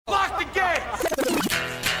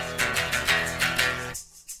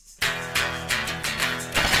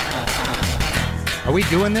Are we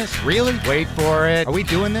doing this? Really? Wait for it. Are we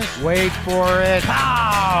doing this? Wait for it.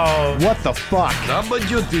 Pow! What the fuck?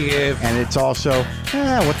 WTF. And it's also,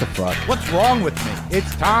 what the fuck? What's wrong with me?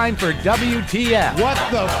 It's time for WTF. What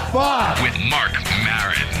the fuck? With Marc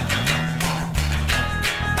Maron.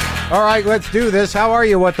 All right, let's do this. How are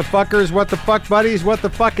you, what the fuckers, what the fuck buddies, what the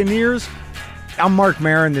fucking ears? I'm Marc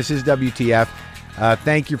Maron. This is WTF.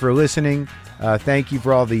 Thank you for listening. Thank you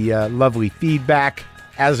for all the lovely feedback.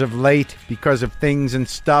 As of late, because of things and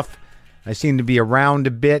stuff, I seem to be around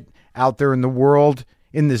a bit out there in the world,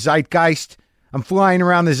 in the zeitgeist. I'm flying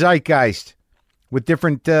around the zeitgeist with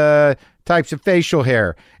different types of facial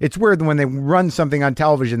hair. It's weird when they run something on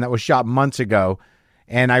television that was shot months ago,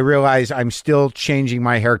 and I realize I'm still changing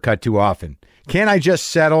my haircut too often. Can't I just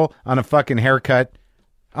settle on a fucking haircut?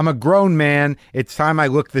 I'm a grown man. It's time I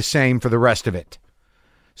look the same for the rest of it.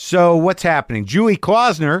 So what's happening? Julie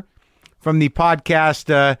Klausner from the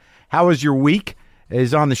podcast, How Was Your Week,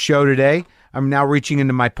 is on the show today. I'm now reaching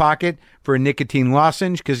into my pocket for a nicotine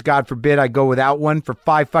lozenge because, God forbid, I go without one for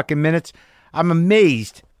 5 fucking minutes. I'm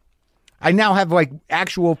amazed. I now have like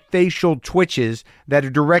actual facial twitches that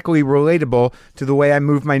are directly relatable to the way I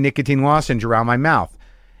move my nicotine lozenge around my mouth.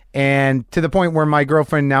 And to the point where my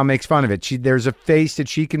girlfriend now makes fun of it. There's a face that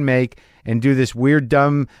she can make and do this weird,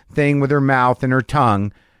 dumb thing with her mouth and her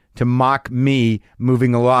tongue to mock me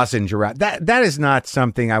moving a lozenge around. That is not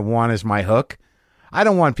something I want as my hook. I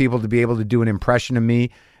don't want people to be able to do an impression of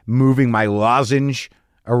me moving my lozenge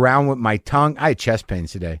around with my tongue. I had chest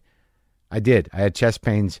pains today. I did. I had chest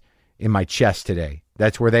pains in my chest today.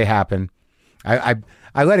 That's where they happen. I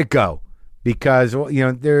let it go because,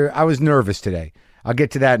 I was nervous today. I'll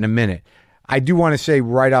get to that in a minute. I do want to say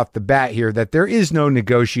right off the bat here that there is no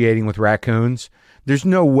negotiating with raccoons. There's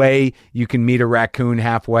no way you can meet a raccoon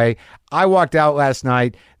halfway. I walked out last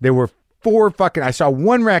night. There were I saw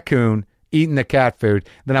one raccoon eating the cat food.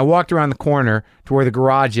 Then I walked around the corner to where the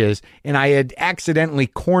garage is, and I had accidentally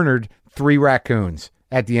cornered 3 raccoons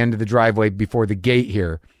at the end of the driveway before the gate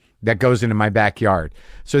here that goes into my backyard.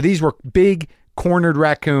 So these were big cornered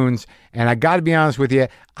raccoons, and I got to be honest with you,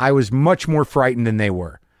 I was much more frightened than they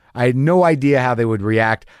were. I had no idea how they would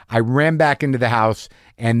react. I ran back into the house,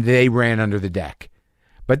 and they ran under the deck.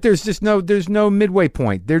 But there's no midway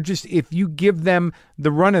point. They're just, if you give them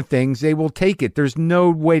the run of things, they will take it. There's no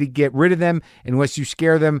way to get rid of them unless you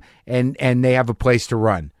scare them and they have a place to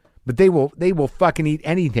run. But they will fucking eat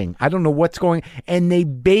anything. I don't know what's going, and they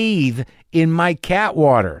bathe in my cat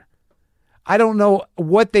water. I don't know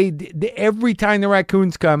what they every time the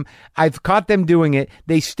raccoons come, I've caught them doing it.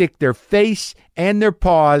 They stick their face and their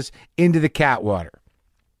paws into the cat water.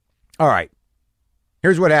 All right.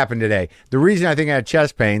 Here's what happened today. The reason I think I had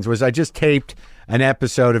chest pains was I just taped an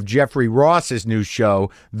episode of Jeffrey Ross's new show,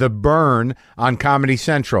 The Burn, on Comedy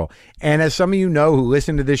Central. And as some of you know who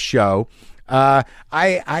listen to this show, I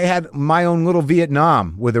had my own little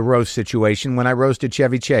Vietnam with a roast situation when I roasted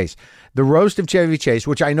Chevy Chase. The roast of Chevy Chase,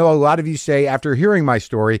 which I know a lot of you say after hearing my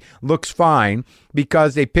story, looks fine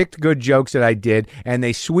because they picked good jokes that I did and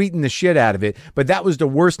they sweetened the shit out of it. But that was the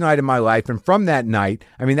worst night of my life. And from that night,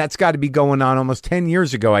 I mean, that's got to be going on almost 10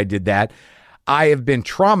 years ago I did that. I have been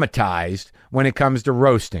traumatized when it comes to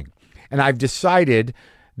roasting. And I've decided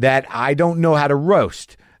that I don't know how to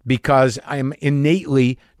roast because I'm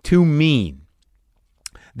innately too mean.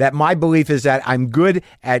 That my belief is that I'm good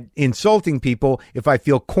at insulting people if I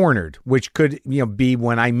feel cornered, which could, be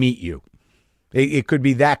when I meet you. It could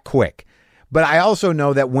be that quick. But I also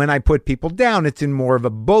know that when I put people down, it's in more of a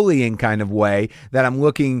bullying kind of way that I'm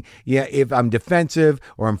looking, if I'm defensive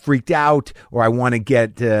or I'm freaked out or I want to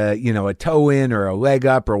get, a toe in or a leg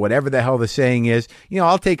up or whatever the hell the saying is,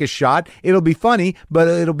 I'll take a shot. It'll be funny, but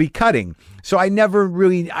it'll be cutting. So I never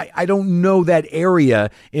really, I don't know that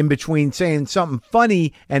area in between saying something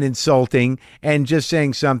funny and insulting and just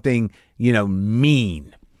saying something,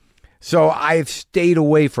 mean. So I've stayed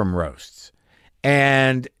away from roasts.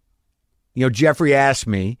 And Jeffrey asked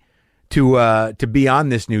me to be on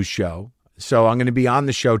this new show. So I'm going to be on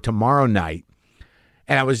the show tomorrow night.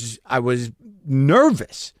 And I was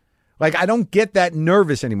nervous. Like, I don't get that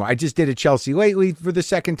nervous anymore. I just did a Chelsea lately for the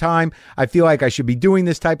second time. I feel like I should be doing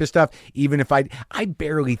this type of stuff, even if I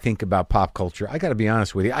barely think about pop culture. I got to be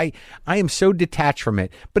honest with you. I am so detached from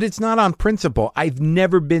it, but it's not on principle. I've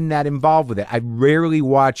never been that involved with it. I rarely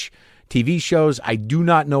watch TV shows. I do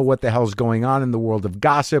not know what the hell's going on in the world of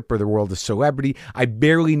gossip or the world of celebrity. I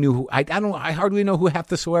barely knew I hardly know who half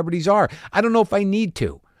the celebrities are. I don't know if I need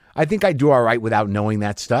to. I think I do all right without knowing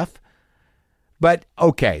that stuff. But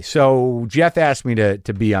okay, so Jeff asked me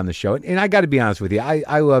to be on the show, and I got to be honest with you,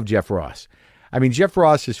 I love Jeff Ross. I mean, Jeff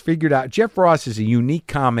Ross has figured out, Jeff Ross is a unique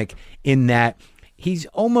comic in that he's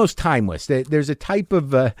almost timeless. There's a type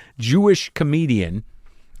of Jewish comedian,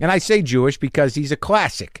 and I say Jewish because he's a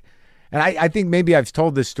classic. And I think maybe I've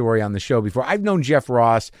told this story on the show before. I've known Jeff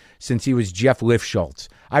Ross since he was Jeff Lifschultz.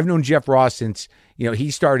 I've known Jeff Ross since,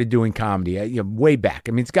 he started doing comedy, way back.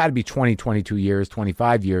 I mean, it's got to be 20, 22 years,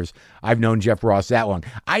 25 years. I've known Jeff Ross that long.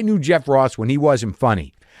 I knew Jeff Ross when he wasn't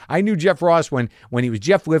funny. I knew Jeff Ross when he was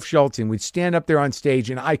Jeff Lifschultz and we'd stand up there on stage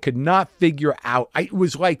and I could not figure out. It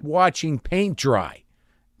was like watching paint dry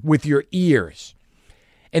with your ears.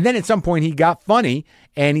 And then at some point he got funny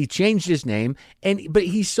and he changed his name. But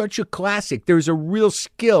he's such a classic. There's a real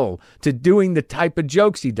skill to doing the type of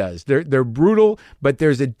jokes he does. They're brutal, but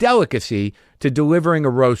there's a delicacy to delivering a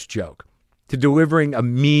roast joke, to delivering a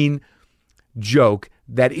mean joke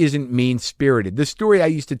that isn't mean-spirited. The story I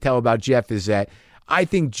used to tell about Jeff is that I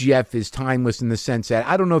think Jeff is timeless in the sense that,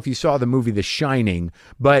 I don't know if you saw the movie The Shining,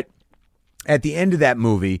 but at the end of that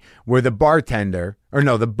movie where the butler,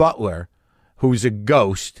 who's a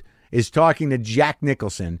ghost, is talking to Jack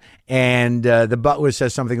Nicholson, and the butler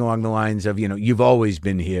says something along the lines of, you've always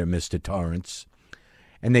been here, Mr. Torrance.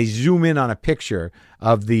 And they zoom in on a picture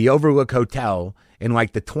of the Overlook Hotel in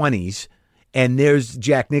like the 20s, and there's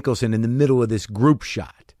Jack Nicholson in the middle of this group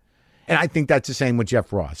shot. And I think that's the same with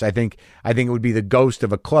Jeff Ross. I think it would be the ghost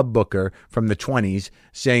of a club booker from the 20s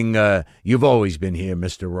saying, you've always been here,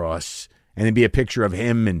 Mr. Ross. And it'd be a picture of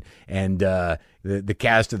him and the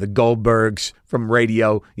cast of the Goldbergs from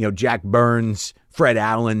radio, Jack Burns, Fred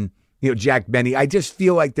Allen, Jack Benny. I just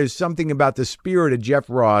feel like there's something about the spirit of Jeff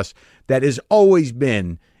Ross that has always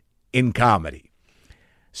been in comedy.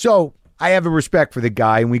 So I have a respect for the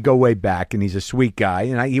guy, and we go way back, and he's a sweet guy,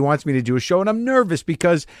 and he wants me to do a show, and I'm nervous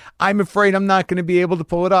because I'm afraid I'm not going to be able to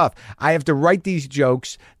pull it off. I have to write these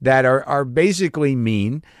jokes that are basically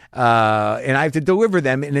mean, and I have to deliver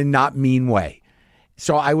them in a not mean way.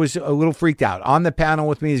 So I was a little freaked out. On the panel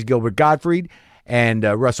with me is Gilbert Gottfried and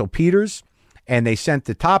Russell Peters, and they sent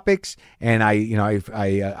the topics, and I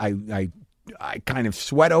kind of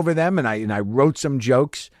sweat over them, and I wrote some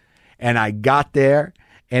jokes, and I got there.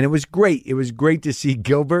 And it was great. It was great to see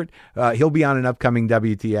Gilbert. He'll be on an upcoming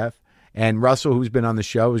WTF. And Russell, who's been on the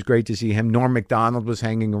show, it was great to see him. Norm Macdonald was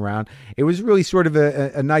hanging around. It was really sort of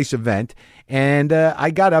a nice event. And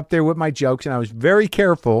I got up there with my jokes, and I was very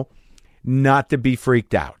careful not to be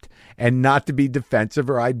freaked out and not to be defensive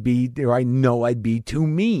or I know I'd be too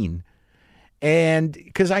mean. And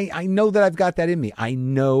because I know that I've got that in me. I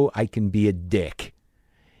know I can be a dick.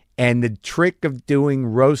 And the trick of doing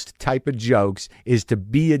roast type of jokes is to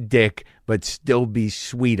be a dick, but still be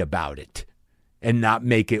sweet about it and not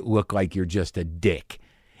make it look like you're just a dick.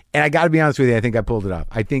 And I got to be honest with you, I think I pulled it off.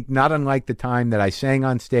 I think not unlike the time that I sang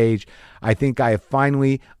on stage, I think I have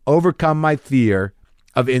finally overcome my fear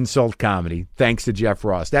of insult comedy, thanks to Jeff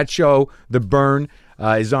Ross. That show, The Burn,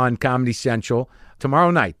 is on Comedy Central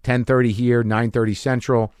tomorrow night, 10:30 here, 9:30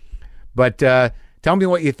 Central. But tell me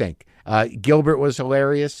what you think. Gilbert was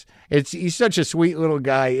hilarious. He's such a sweet little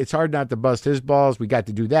guy. It's hard not to bust his balls. We got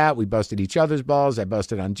to do that. We busted each other's balls. I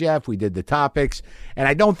busted on Jeff. We did the topics. And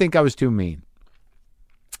I don't think I was too mean.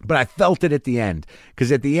 But I felt it at the end. Because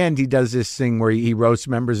at the end, he does this thing where he roasts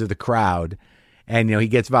members of the crowd. And, he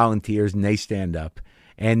gets volunteers and they stand up.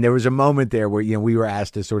 And there was a moment there where, we were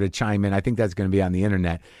asked to sort of chime in. I think that's going to be on the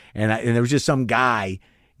internet. And there was just some guy,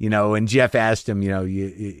 and Jeff asked him,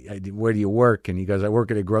 where do you work? And he goes, I work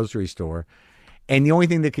at a grocery store. And the only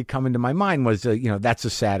thing that could come into my mind was, that's the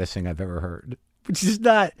saddest thing I've ever heard. Which is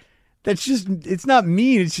not, it's not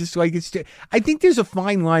mean. It's just like, I think there's a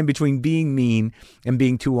fine line between being mean and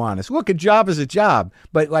being too honest. Look, a job is a job.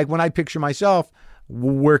 But like when I picture myself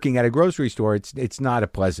working at a grocery store, it's not a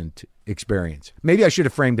pleasant experience. Maybe I should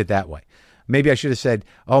have framed it that way. Maybe I should have said,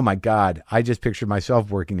 oh my God, I just pictured myself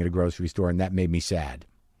working at a grocery store and that made me sad.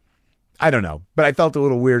 I don't know, but I felt a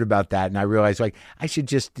little weird about that, and I realized I should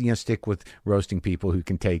just stick with roasting people who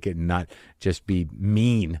can take it and not just be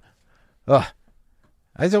mean. Ugh,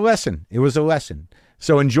 it's a lesson. It was a lesson.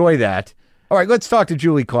 So enjoy that. All right, let's talk to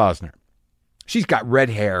Julie Klausner. She's got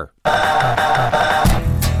red hair.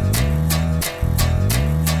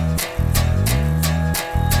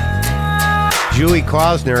 Julie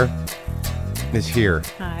Klausner is here.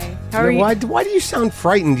 Hi. How are you? Why do you sound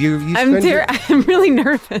frightened? I'm really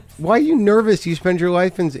nervous. Why are you nervous? You spend your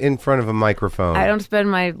life in front of a microphone. I don't spend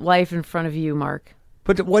my life in front of you, Mark.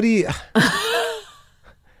 But what do you?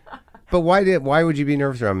 But why would you be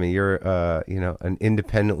nervous around me? You're an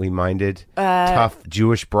independently minded, tough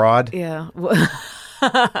Jewish broad. Yeah.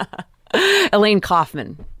 Elaine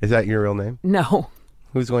Kaufman. Is that your real name? No.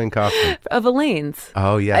 Who's Elaine Kaufman? Of Elaine's.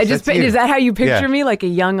 Oh yes. Is that how you picture me? Like a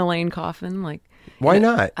young Elaine Kaufman? Like. Why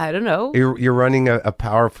not? I don't know. You're running a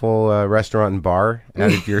powerful restaurant and bar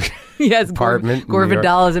out of your Yes, apartment. Gore in New York.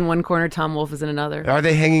 Vidal is in one corner, Tom Wolfe is in another. Are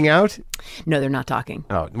they hanging out? No, they're not talking.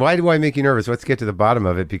 Oh, why do I make you nervous? Let's get to the bottom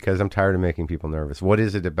of it because I'm tired of making people nervous. What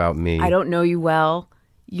is it about me? I don't know you well.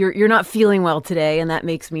 You're not feeling well today, and that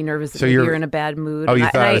makes me nervous. So That you're you're in a bad mood. Oh, And you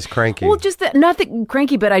thought I was cranky. Well, just that, not that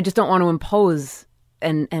cranky, but I just don't want to impose.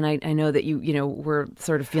 And I know that you were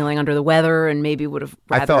sort of feeling under the weather, and maybe would have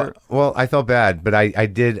rather. I felt bad, but I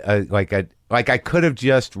did I could have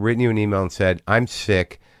just written you an email and said, I'm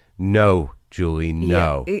sick. No, Julie,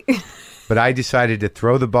 no. Yeah. But I decided to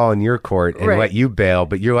throw the ball in your court and Right. let you bail.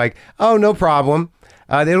 But you're like, oh, no problem.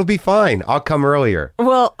 It'll be fine. I'll come earlier.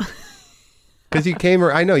 Well, Because you came,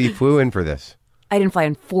 I know you flew in for this. I didn't fly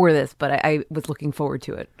in for this, but I was looking forward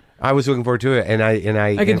to it. I was looking forward to it, and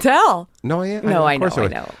I can tell. No, yeah, No, I of course know,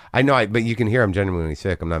 was. I know. But you can hear I'm genuinely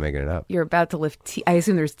sick. I'm not making it up. You're about to lift tea. I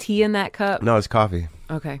assume there's tea in that cup. No, it's coffee.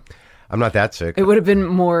 Okay. I'm not that sick. It would have been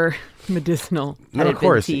more medicinal. No, had of it been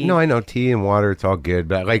course. tea. No, I know tea and water. It's all good,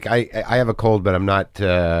 but I have a cold, but I'm not.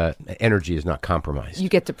 Energy is not compromised. You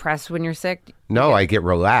get depressed when you're sick. No, I get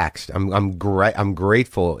relaxed. I'm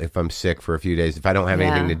grateful if I'm sick for a few days if I don't have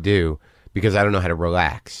anything to do because I don't know how to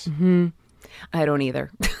relax. Mm-hmm. I don't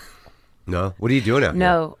either. No, what are you doing out here?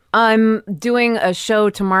 No, I'm doing a show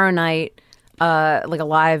tomorrow night, like a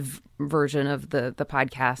live version of the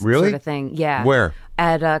podcast Really? sort of thing. Yeah. Where?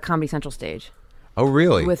 At Comedy Central Stage. Oh,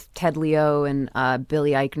 really? With Ted Leo and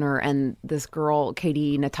Billy Eichner and this girl,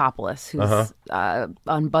 Katie Natopoulos, who's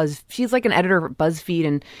on Buzz. She's like an editor at BuzzFeed,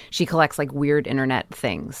 and she collects like weird internet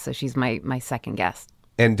things. So she's my second guest.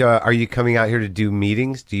 And are you coming out here to do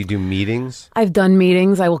meetings? Do you do meetings? I've done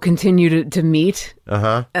meetings. I will continue to meet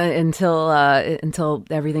Uh-huh. until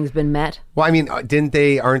everything's been met. Well, I mean, aren't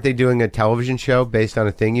they doing a television show based on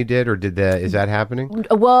a thing you did, or is that happening?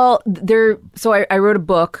 Well, so I wrote a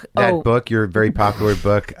book. That book, your very popular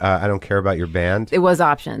book, I Don't Care About Your Band. It was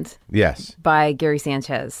optioned Yes. by Gary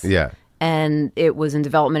Sanchez. Yeah. And it was in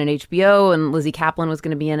development at HBO, and Lizzie Kaplan was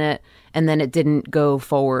going to be in it, and then it didn't go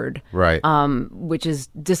forward. Right. Which is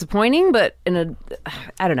disappointing, but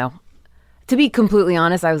I don't know. To be completely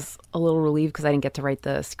honest, I was a little relieved because I didn't get to write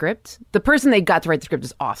the script. The person they got to write the script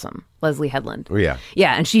is awesome, Leslie Headland. Oh, yeah.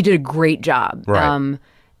 Yeah, and she did a great job. Right.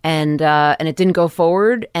 And it didn't go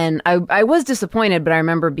forward, and I was disappointed, but I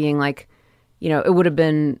remember being like, it would have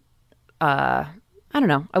been. I don't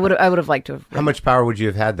know. I would have liked to have. How much power would you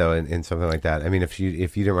have had though in something like that? I mean, if you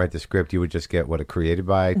didn't write the script, you would just get a created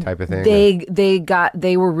by type of thing.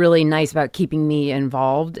 They were really nice about keeping me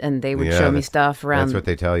involved, and they would show me stuff around. That's what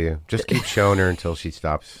they tell you. Just keep showing her until she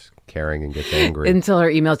stops caring and gets angry. Until her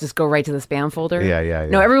emails just go right to the spam folder. Yeah.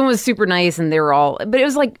 No, everyone was super nice, and they were all. But it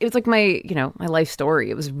was like my my life story.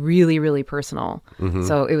 It was really, really personal. Mm-hmm.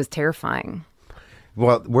 So it was terrifying.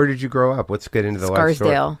 Well, where did you grow up? Let's get into the life story.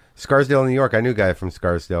 Scarsdale. Scarsdale, New York. I knew a guy from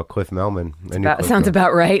Scarsdale, Cliff Melman. Sounds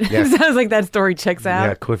about right. Yeah. Sounds like that story checks out.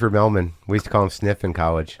 Yeah, Clifford Melman. We used to call him Sniff in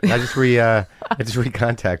college. I just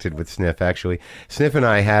recontacted with Sniff, actually. Sniff and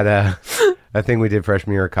I had a thing we did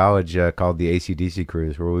freshman year of college called the AC/DC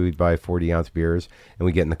cruise, where we would buy 40-ounce beers, and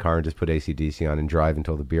we'd get in the car and just put AC/DC on and drive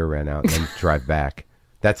until the beer ran out, and then drive back.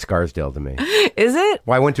 That's Scarsdale to me. Is it?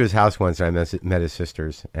 Well, I went to his house once, and I met his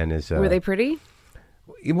sisters. And his Were they pretty?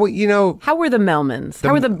 Well, how were the Melmans?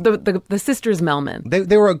 How were the sisters Melman?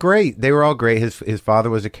 They were great. They were all great. His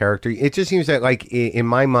father was a character. It just seems that, like, in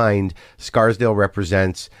my mind, Scarsdale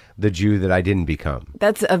represents the Jew that I didn't become.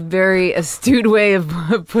 That's a very astute way of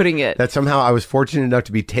putting it. That somehow I was fortunate enough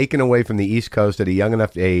to be taken away from the East Coast at a young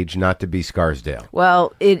enough age not to be Scarsdale.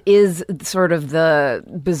 Well, it is sort of the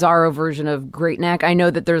bizarro version of Great Neck. I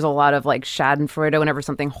know that there's a lot of like schadenfreude whenever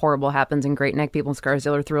something horrible happens in Great Neck. People in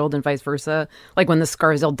Scarsdale are thrilled and vice versa. Like when the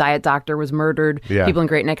Scarsdale diet doctor was murdered, people in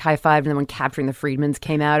Great Neck high-fived, and then when Capturing the Freedmans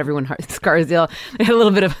came out, everyone in Scarsdale they had a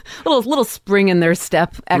little bit of little spring in their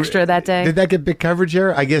step extra that day. Did that get big coverage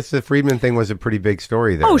here? I guess the Freedman thing was a pretty big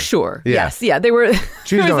story there. Oh, sure. Yeah. Yes. Yeah. They were.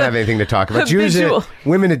 Jews don't have anything to talk about. Jews,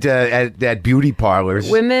 women at beauty parlors.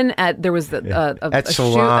 Women there was at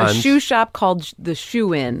salons. a shoe shop called the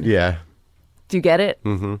Shoe Inn. Yeah. Do you get it?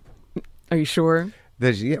 Mm-hmm. Are you sure?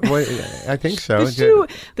 I think so.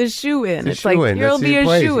 The Shoe Inn. It's like you'll be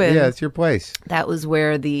a shoe in. Yeah, it's your place. That was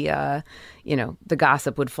where the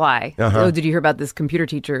gossip would fly. Uh-huh. Oh, did you hear about this computer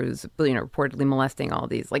teacher who's reportedly molesting all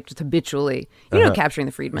these, like just habitually, Capturing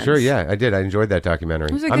the Freedmans? Sure, yeah, I did. I enjoyed that documentary.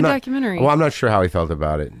 It was a good documentary. Well, I'm not sure how I felt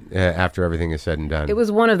about it after everything is said and done. It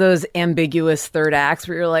was one of those ambiguous third acts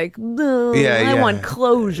where you're like, I want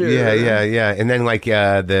closure. Yeah. And then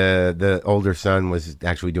the older son was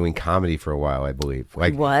actually doing comedy for a while, I believe.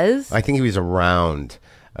 Was? I think he was around.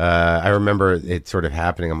 I remember it sort of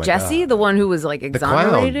happening. I'm like, Jesse, the one who was like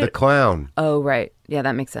exonerated? The clown. Oh, right. Yeah,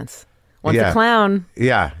 that makes sense. Once Yeah. the clown.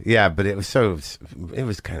 Yeah, but it was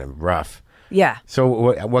kind of rough. Yeah. So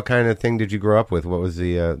what kind of thing did you grow up with? What was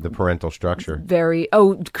the parental structure? Very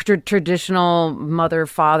traditional mother,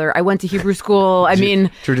 father. I went to Hebrew school. I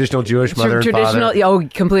mean, Traditional Jewish mother and traditional. father? Oh,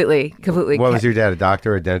 completely. What was your dad? A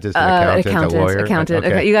doctor, a dentist, an accountant, a lawyer? Accountant.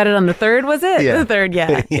 Okay. You got it on the third, was it? Yeah. The third,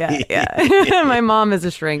 yeah. My mom is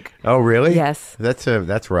a shrink. Oh, really? Yes.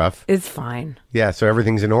 That's rough. It's fine. Yeah, so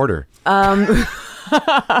everything's in order.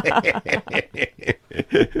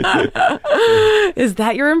 Is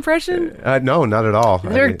that your impression? No, not at all.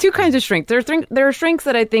 There are two kinds of shrinks. There are shrinks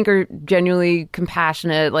that I think are genuinely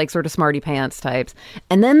compassionate, like sort of smarty pants types.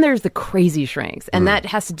 And then there's the crazy shrinks. And that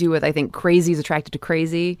has to do with, I think, crazy is attracted to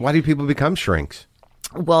crazy. Why do people become shrinks?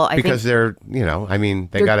 Well, I Because think they're,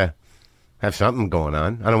 they got to have something going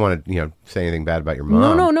on. I don't want to, say anything bad about your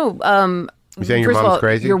mom. No. You saying your First of mom's all,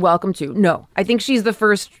 crazy? You're welcome to. No, I think she's the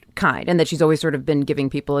first kind, and that she's always sort of been giving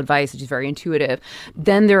people advice. And she's very intuitive.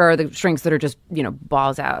 Then there are the shrinks that are just,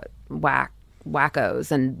 balls out,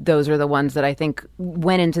 wackos, and those are the ones that I think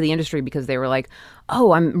went into the industry because they were like,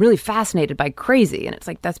 "Oh, I'm really fascinated by crazy," and it's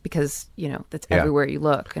like that's because that's everywhere you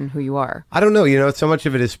look and who you are. I don't know. So much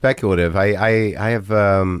of it is speculative. I have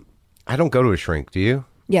I don't go to a shrink. Do you?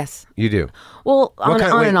 Yes. You do. Well, on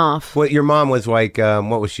and off. What your mom was like?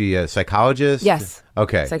 What was she? A psychologist? Yes.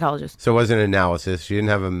 Okay. Psychologist. So it wasn't an analysis. She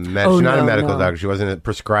didn't have a she's not a no, medical no. doctor. She wasn't a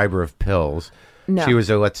prescriber of pills. No. She was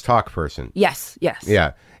a let's talk person. Yes.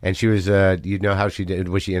 Yeah. And she was. You know how she did?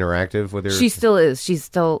 Was she interactive with her? She still is. She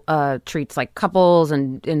still treats like couples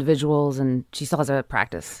and individuals, and she still has a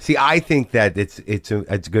practice. See, I think that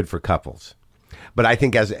it's good for couples. But I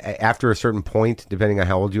think after a certain point, depending on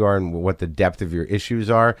how old you are and what the depth of your issues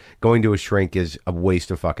are, going to a shrink is a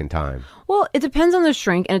waste of fucking time. Well, it depends on the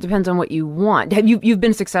shrink, and it depends on what you want. Have you've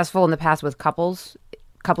been successful in the past with couples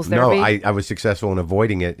therapy? No, I was successful in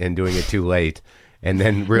avoiding it and doing it too late, and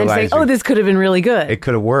then realizing, saying, this could have been really good. It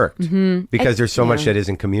could have worked because there's so much that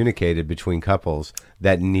isn't communicated between couples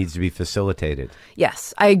that needs to be facilitated.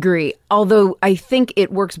 Yes, I agree. Although I think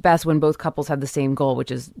it works best when both couples have the same goal,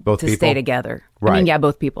 which is Both to people? stay together. Right. I mean, yeah,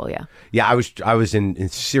 both people, yeah. Yeah, I was in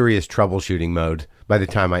serious troubleshooting mode by the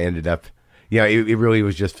time I ended up. Yeah, it really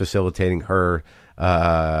was just facilitating her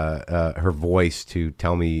voice to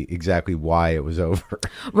tell me exactly why it was over.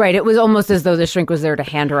 Right. It was almost as though the shrink was there to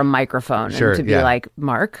hand her a microphone Sure, and to be yeah. like,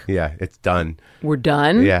 Mark, Yeah, it's done. we're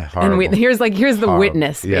done. Yeah, horrible. And here's the Horrible.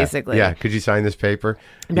 witness, Yeah, basically. Yeah, could you sign this paper?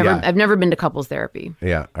 I've never been to couples therapy.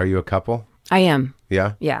 Yeah. Are you a couple? I am.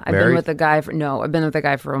 Yeah. Yeah, I've Married? been with a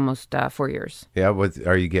guy for almost 4 years. Yeah. What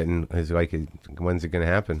are you getting? Is like, when's it going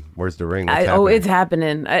to happen? Where's the ring? What's It's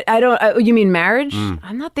happening? happening. I don't. You mean marriage?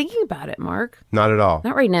 I'm not thinking about it, Mark. Not at all.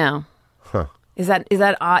 Not right now. Huh. Is that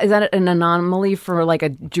an anomaly for like a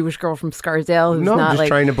Jewish girl from Scarsdale who's No, I'm not just like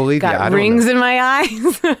trying to believe you. I got don't rings know. in my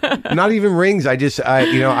eyes? Not even rings. I just,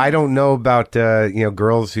 I don't know about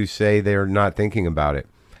girls who say they're not thinking about it,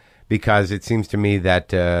 because it seems to me that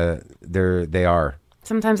they are.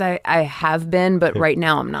 Sometimes I have been, but right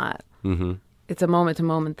now I'm not. Mm-hmm. It's a moment to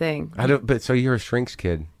moment thing. I don't. But so you're a shrinks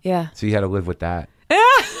kid. Yeah. So you had to live with that.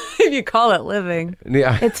 If you call it living.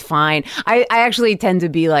 Yeah. It's fine. I actually tend to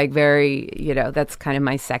be like very, that's kind of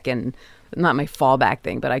my second, not my fallback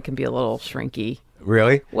thing, but I can be a little shrinky.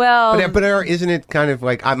 Really? Well, but isn't it kind of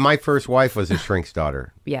like my first wife was a shrink's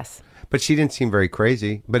daughter, yes. but she didn't seem very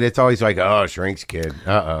crazy. But it's always like, oh, shrink's kid.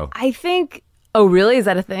 Uh-oh. I think, oh, really? Is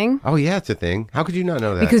that a thing? Oh, yeah, it's a thing. How could you not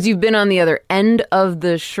know that? Because you've been on the other end of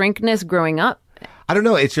the shrinkness growing up? I don't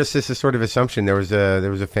know. It's just this sort of assumption. There was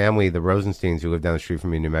a family, the Rosensteins, who lived down the street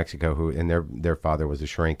from me in New Mexico, and their father was a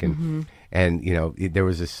shrink, and there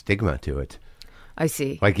was a stigma to it. I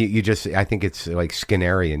see. Like you just, I think it's like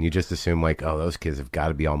Skinnerian. You just assume like, oh, those kids have got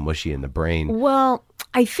to be all mushy in the brain. Well,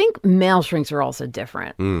 I think male shrinks are also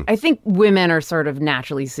different. I think women are sort of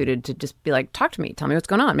naturally suited to just be like, talk to me, tell me what's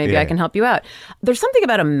going on. Maybe I can help you out. There's something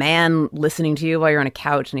about a man listening to you while you're on a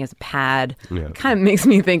couch and he has a pad. Yeah. It kind of makes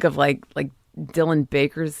me think of like Dylan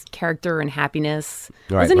Baker's character in Happiness.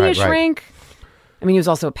 Right, Wasn't he a right, right. shrink? I mean, he was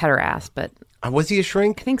also a pederast, but Was he a I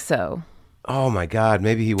shrink? think so. Oh my God,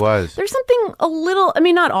 maybe he was. There's something a little, I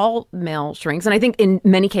mean, not all male shrinks. And I think in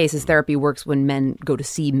many cases, therapy works when men go to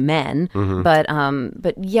see men. But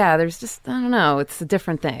yeah, there's just, I don't know, it's a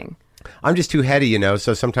different thing. I'm just too heady,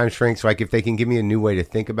 so sometimes shrinks, like if they can give me a new way to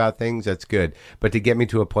think about things, that's good. But to get me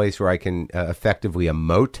to a place where I can effectively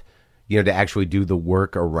emote, to actually do the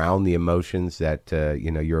work around the emotions that,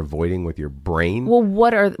 you're avoiding with your brain. Well,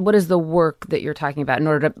 what is the work that you're talking about in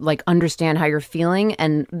order to like understand how you're feeling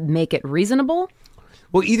and make it reasonable?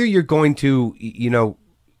 Well, either you're going to,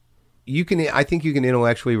 you can. I think you can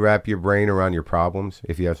intellectually wrap your brain around your problems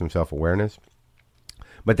if you have some self-awareness,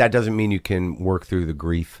 but that doesn't mean you can work through the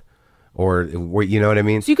grief, or you know what I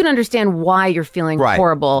mean. So you can understand why you're feeling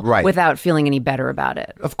horrible without feeling any better about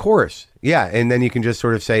it. Of course, yeah, and then you can just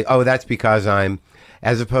sort of say, "Oh, that's because I'm,"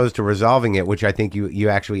 as opposed to resolving it, which I think you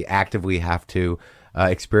actually actively have to.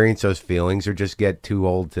 Experience those feelings or just get too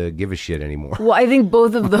old to give a shit anymore. Well, I think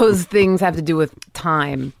both of those things have to do with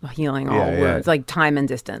time healing all wounds, like time and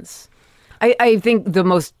distance. I think the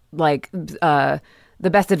most the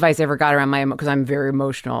best advice I ever got around because I'm very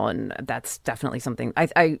emotional, and that's definitely something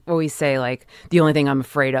I always say, like, the only thing I'm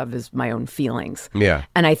afraid of is my own feelings. Yeah.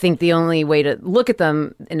 And I think the only way to look at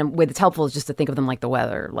them in a way that's helpful is just to think of them like the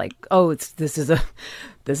weather. Like, oh, this is a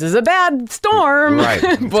bad storm. Right.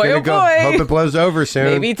 Boy, oh boy. Hope it blows over soon.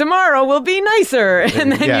 Maybe tomorrow will be nicer.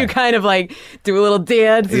 And then you kind of like do a little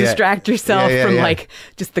dance to distract yourself from like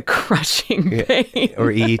just the crushing pain. Or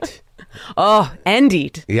eat. Oh, and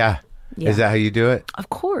eat. Yeah. Is that how you do it? Of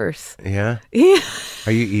course. Yeah? Yeah.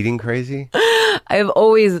 Are you eating crazy? I've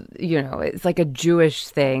always, it's like a Jewish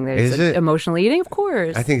thing. There's Is it? Emotional eating, of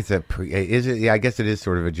course. I think is it? Yeah, I guess it is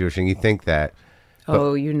sort of a Jewish thing. You think that.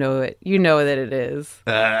 Oh, you know it. You know that it is.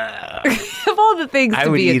 Of all the things I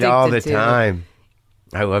to would be eat addicted all the to. time.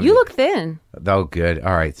 I love You look thin. Oh, good.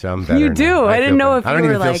 All right, so I'm better. You now. do. I didn't feel know better. if I don't you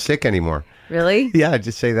were even feel like- sick anymore. Really? Yeah,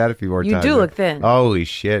 just say that a few more You times. do look thin. Holy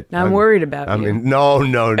shit! I'm worried about you. No.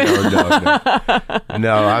 No, I'm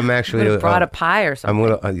actually. Could have brought a pie or something.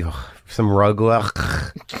 I'm little some rugla.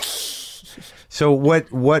 So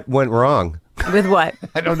what went wrong? With what?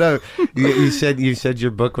 I don't know. You said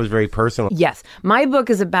your book was very personal. Yes. My book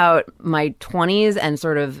is about my 20s and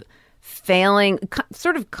sort of failing,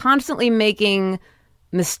 sort of constantly making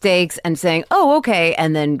mistakes and saying, oh, okay,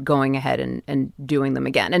 and then going ahead and doing them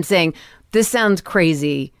again and saying, this sounds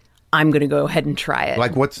crazy, I'm going to go ahead and try it.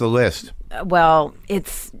 Like, what's the list? Well,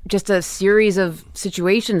 it's just a series of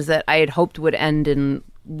situations that I had hoped would end in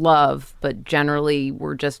love, but generally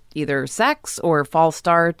were just either sex or false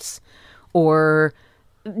starts or,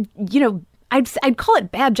 I'd call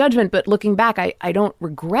it bad judgment, but looking back, I don't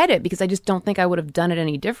regret it because I just don't think I would have done it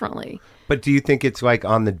any differently. But do you think it's like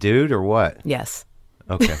on the dude or what? Yes.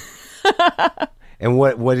 Okay. And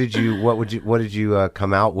what did you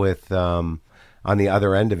come out with on the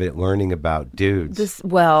other end of it, learning about dudes?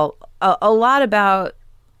 A lot about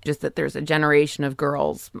just that there's a generation of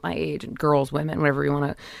girls my age, and girls, women, whatever you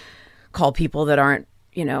want to call people that aren't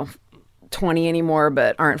 20 anymore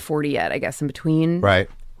but aren't 40 yet, I guess, in between. Right.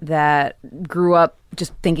 That grew up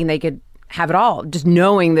just thinking they could have it all, just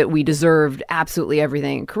knowing that we deserved absolutely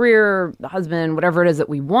everything, career, husband, whatever it is that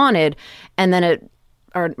we wanted, and then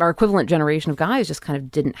our equivalent generation of guys just kind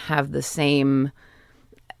of didn't have the same.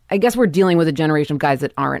 I guess we're dealing with a generation of guys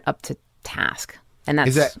that aren't up to task. And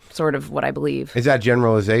that's sort of what I believe. Is that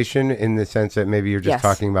generalization in the sense that maybe you're just Yes.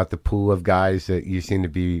 talking about the pool of guys that you seem to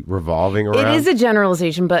be revolving around? It is a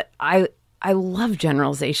generalization, but I love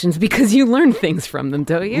generalizations because you learn things from them,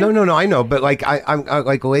 don't you? No, I know. But like I'm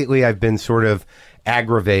like lately I've been sort of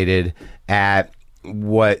aggravated at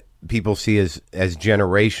what people see as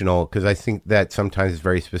generational, because I think that sometimes it's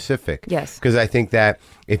very specific. Yes. Because I think that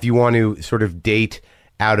if you want to sort of date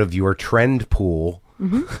out of your trend pool,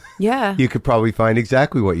 Yeah. you could probably find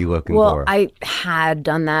exactly what you're looking Well, for. I had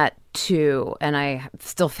done that too, and I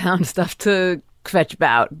still found stuff to kvetch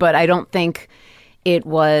about, but I don't think it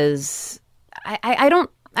was.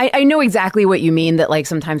 I know exactly what you mean, that like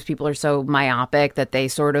sometimes people are so myopic that they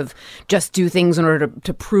sort of just do things in order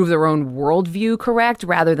to prove their own worldview correct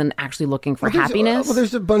rather than actually looking for happiness. Well,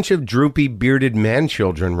 there's a bunch of droopy, bearded man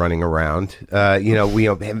children running around.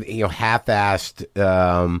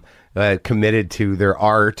 Half-assed, committed to their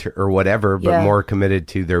art or whatever, but more committed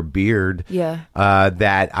to their beard. Yeah.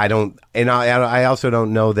 That I don't, and I also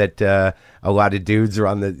don't know that a lot of dudes are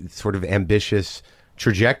on the sort of ambitious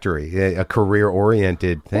trajectory, a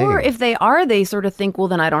career-oriented thing. Or if they are, they sort of think, well,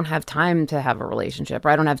 then I don't have time to have a relationship, or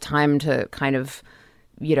I don't have time to kind of,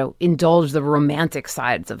 indulge the romantic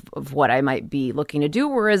sides of what I might be looking to do.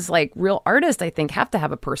 Whereas like real artists, I think, have to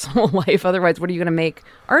have a personal life. Otherwise, what are you going to make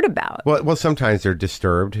art about? Well, sometimes they're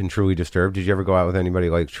disturbed and truly disturbed. Did you ever go out with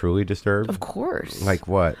anybody like truly disturbed? Of course. Like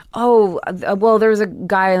what? Oh, well, there was a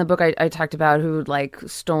guy in the book I talked about who'd like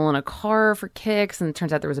stolen a car for kicks, and it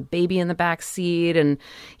turns out there was a baby in the back seat, and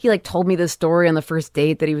he like told me this story on the first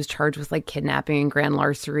date that he was charged with like kidnapping and grand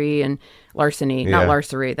larceny, not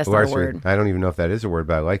larceny. That's not a word. I don't even know if that is a word,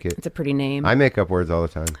 but I like it. It's a pretty name. I make up words all the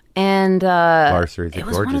time. And larceny is a it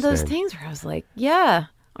was one of gorgeous those name. things where I was like, yeah,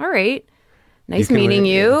 all right. Nice meeting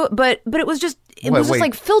you. But it was just, just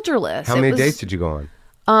like filterless. How many dates did you go on?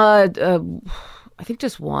 I think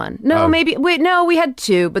just one. No, maybe. Wait, no, we had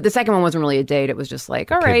two, but the second one wasn't really a date. It was just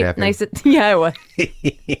like, all right, kidnapping. nice. Yeah, it was.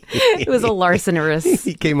 It was a larcenous.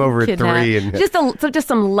 He came over at 3 and just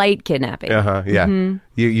some light kidnapping. yeah.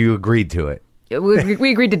 You agreed to it.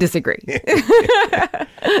 We agreed to disagree.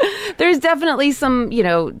 There's definitely some,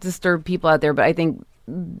 disturbed people out there, but I think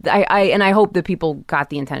I hope that people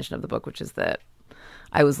got the intention of the book, which is that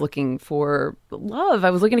I was looking for love. I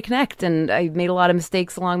was looking to connect, and I made a lot of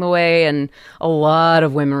mistakes along the way, and a lot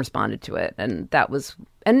of women responded to it, and that was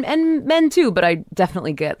and men too. But I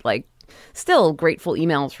definitely get still grateful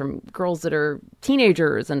emails from girls that are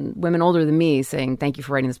teenagers and women older than me saying, "Thank you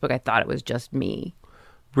for writing this book. I thought it was just me."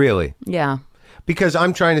 Really? Yeah. Because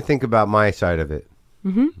I'm trying to think about my side of it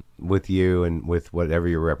with you and with whatever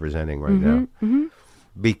you're representing right now. Mm-hmm.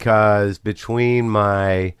 Because between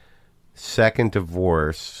my second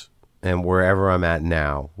divorce and wherever I'm at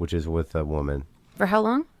now, which is with a woman. For how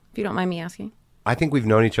long, if you don't mind me asking? I think we've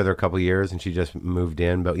known each other a couple of years, and she just moved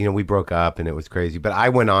in. But, we broke up, and it was crazy. But I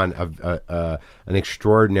went on an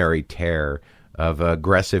extraordinary tear of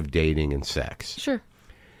aggressive dating and sex. Sure.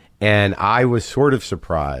 And I was sort of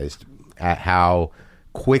surprised at how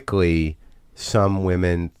quickly some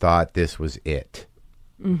women thought this was it.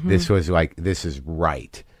 Mm-hmm. This was this is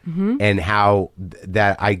right. Mm-hmm. And how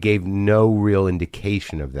that I gave no real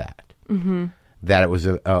indication of that. Mm-hmm. That it was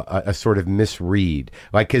a sort of misread.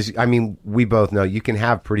 Because, we both know you can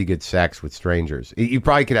have pretty good sex with strangers. You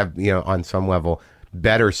probably could have, on some level,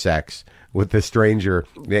 better sex with the stranger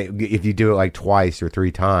if you do it twice or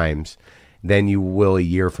 3 times than you will a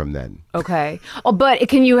year from then. Okay. Oh, but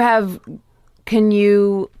can you,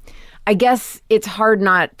 I guess it's hard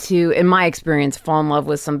not to, in my experience, fall in love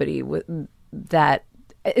with somebody that,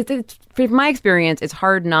 from my experience, it's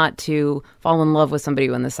hard not to fall in love with somebody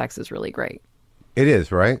when the sex is really great. It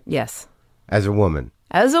is, right? Yes. As a woman.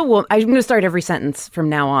 I'm going to start every sentence from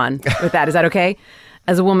now on with that. Is that okay?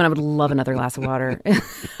 As a woman, I would love another glass of water.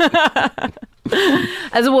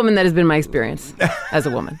 As a woman, that has been my experience as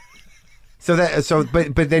a woman.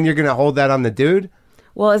 But then you're going to hold that on the dude?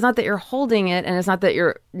 Well, it's not that you're holding it, and it's not that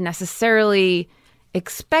you're necessarily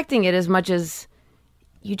expecting it as much as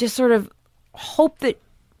you just sort of hope that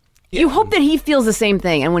he feels the same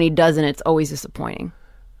thing, and when he doesn't, it's always disappointing.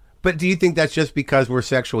 But do you think that's just because we're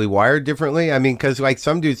sexually wired differently? Because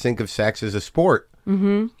some dudes think of sex as a sport.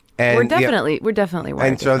 Mm-hmm. And we're definitely wired.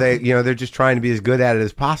 And so they're just trying to be as good at it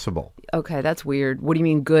as possible. Okay, that's weird. What do you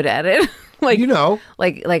mean good at it?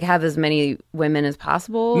 Like have as many women as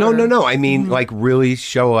possible? No. I mean, really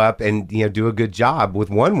show up and do a good job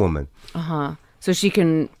with one woman. So she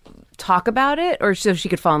can talk about it, or so she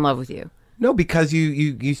could fall in love with you? No, because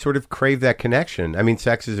you sort of crave that connection.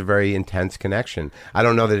 Sex is a very intense connection. I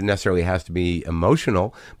don't know that it necessarily has to be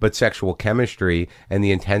emotional, but sexual chemistry and the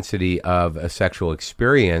intensity of a sexual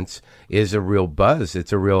experience is a real buzz.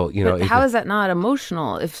 It's a real, But how is that not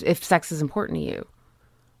emotional if sex is important to you?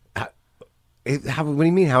 What do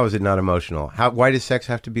you mean, how is it not emotional? Why does sex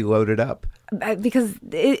have to be loaded up? Because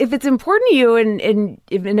if it's important to you and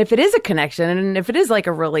if it is a connection and if it is like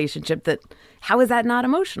a relationship, how is that not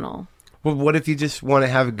emotional? Well, what if you just want to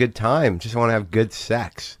have a good time? Just want to have good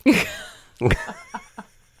sex?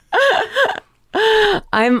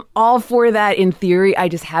 I'm all for that in theory. I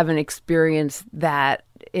just haven't experienced that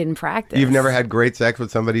in practice. You've never had great sex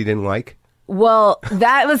with somebody you didn't like? Well,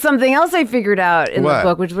 that was something else I figured out in the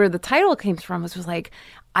book, which is where the title came from. Was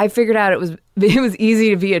I figured out it was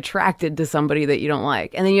easy to be attracted to somebody that you don't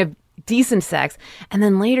like. And then you have decent sex. And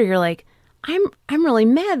then later you're like, I'm really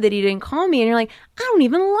mad that he didn't call me, and you're like, I don't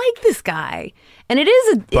even like this guy, and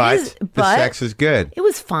but the sex is good. It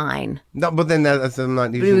was fine. No, but then that's I'm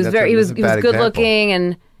not. But he was good looking,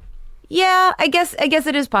 and yeah, I guess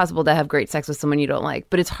it is possible to have great sex with someone you don't like,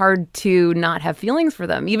 but it's hard to not have feelings for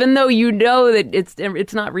them, even though you know that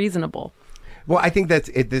it's not reasonable. Well, I think this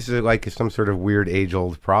is like some sort of weird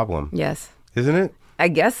age-old problem. Yes, isn't it? I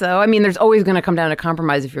guess so. There's always going to come down to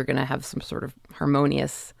compromise if you're going to have some sort of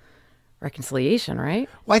harmonious reconciliation, right?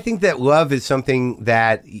 Well, I think that love is something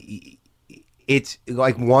that it's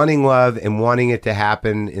like wanting love and wanting it to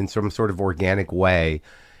happen in some sort of organic way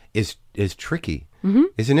is tricky,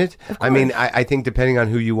 isn't it? I think depending on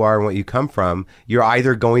who you are and what you come from, you're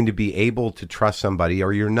either going to be able to trust somebody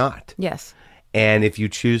or you're not. Yes. And if you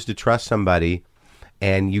choose to trust somebody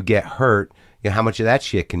and you get hurt, how much of that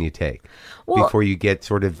shit can you take before you get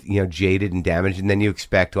sort of, jaded and damaged? And then you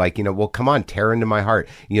expect well, come on, tear into my heart,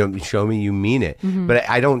 show me you mean it. Mm-hmm. But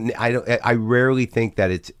I rarely think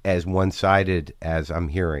that it's as one-sided as I'm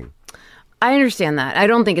hearing. I understand that. I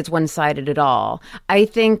don't think it's one-sided at all. I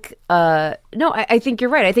think, I think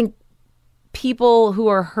you're right. I think people who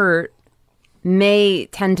are hurt may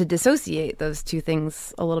tend to dissociate those two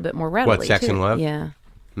things a little bit more readily. What, sex too. and love? Yeah.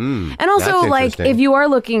 And also, that's like, interesting. if you are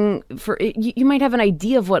looking for, you might have an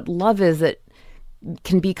idea of what love is that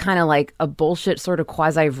can be kind of like a bullshit sort of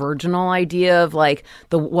quasi-virginal idea of like,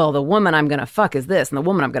 the woman I'm going to fuck is this, and the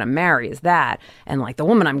woman I'm going to marry is that. And like, the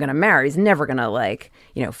woman I'm going to marry is never going to like,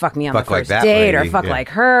 fuck me on the first date or fuck like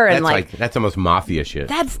her. And that's almost mafia shit.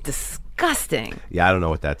 That's disgusting. Yeah, I don't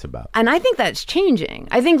know what that's about. And I think that's changing.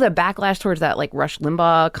 I think the backlash towards that, like Rush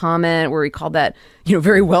Limbaugh comment where he called that,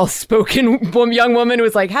 very well-spoken young woman who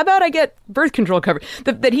was like, how about I get birth control covered?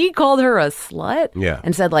 That he called her a slut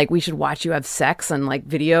and said, like, we should watch you have sex on, like,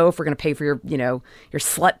 video if we're going to pay for your, your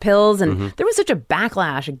slut pills. And there was such a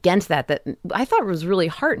backlash against that I thought was really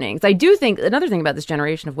heartening. 'Cause I do think another thing about this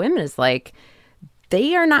generation of women is, like,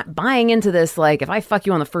 they are not buying into this, like, if I fuck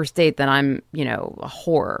you on the first date, then I'm, a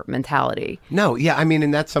whore mentality. No, yeah, I mean,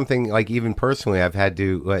 and that's something, like, even personally I've had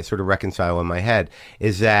to sort of reconcile in my head,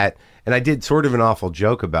 is that, and I did sort of an awful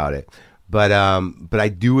joke about it, but I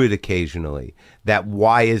do it occasionally, that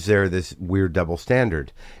why is there this weird double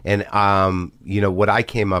standard? And, what I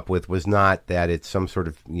came up with was not that it's some sort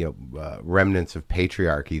of, remnants of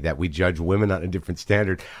patriarchy that we judge women on a different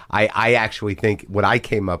standard. I actually think what I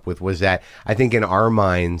came up with was that I think in our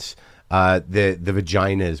minds, the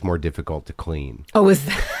vagina is more difficult to clean. Oh, is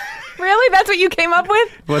that... Really? That's what you came up with?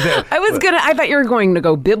 I thought you were going to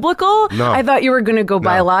go biblical. No. I thought you were going to go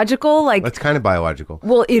biological. Like, that's kind of biological.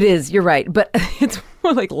 Well, it is. You're right. But it's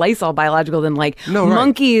more like Lysol biological than like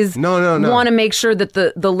monkeys want to make sure that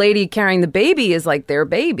the lady carrying the baby is like their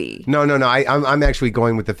baby. No. I'm actually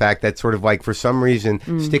going with the fact that sort of like for some reason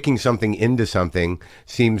sticking something into something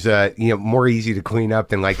seems more easy to clean up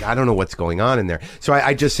than like I don't know what's going on in there. So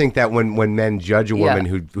I just think that when men judge a woman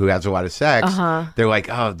who has a lot of sex, they're like,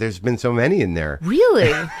 oh, there's been so many in there.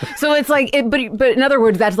 Really? So it's like, but in other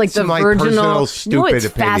words, that's like it's the my virginal. Personal, stupid it's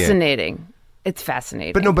opinion. Fascinating. It's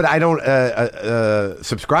fascinating. But I don't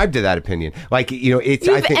subscribe to that opinion. Like, it's...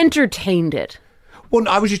 You've entertained it. Well,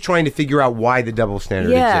 I was just trying to figure out why the double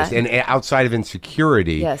standard exists. And outside of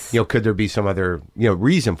insecurity, could there be some other,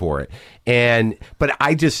 reason for it? But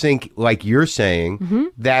I just think, like you're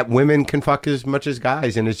saying, that women can fuck as much as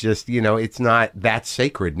guys. And it's just, it's not that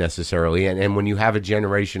sacred necessarily. And when you have a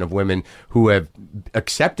generation of women who have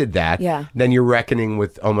accepted that, then you're reckoning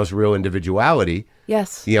with almost real individuality.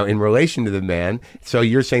 Yes. In relation to the man. So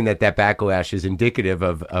you're saying that backlash is indicative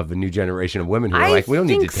of a new generation of women who are like, we don't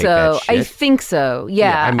need to take that shit. I think so.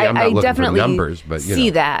 Yeah. I mean, I'm not looking definitely for numbers, but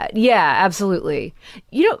see that. Yeah, absolutely.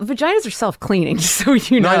 Vaginas are self-cleaning, just so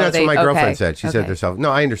you know. No, that's what my girlfriend said. She said they're self.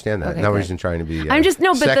 No, I understand that. Okay, I wasn't trying to be I'm just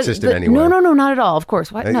sexist in any way. No, not at all. Of course.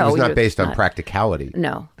 What? No, it was not based on practicality.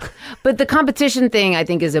 No. But the competition thing I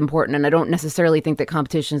think is important, and I don't necessarily think that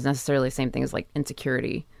competition is necessarily the same thing as like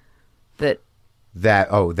insecurity. That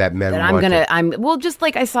men just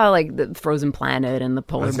like I saw like the Frozen Planet and the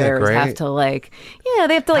polar bears have to like,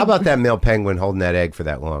 they have to like. How about that male penguin holding that egg for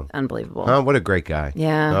that long? Unbelievable. Oh, what a great guy.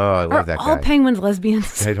 Yeah. Oh, I love that guy. All penguins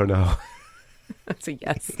lesbians? I don't know. That's a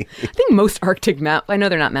yes. I think most Arctic I know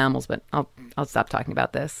they're not mammals, but I'll stop talking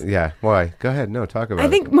about this. Yeah. Why? Go ahead. No, talk about it. I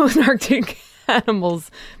think most Arctic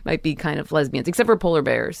animals might be kind of lesbians, except for polar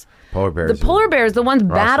bears. The polar bears, the ones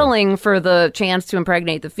battling for the chance to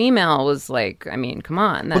impregnate the female was like, I mean, come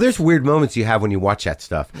on. Well, there's weird moments you have when you watch that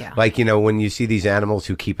stuff. Yeah. Like, when you see these animals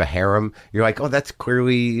who keep a harem, you're like, oh, that's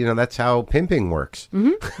clearly, that's how pimping works.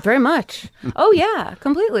 Mm-hmm. Very much. Oh, yeah,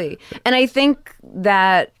 completely. And I think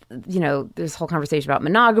that, there's this whole conversation about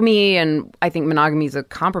monogamy, and I think monogamy is a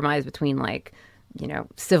compromise between like,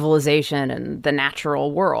 civilization and the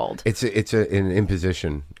natural world. It's an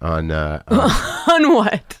imposition on on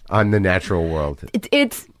what? On the natural world.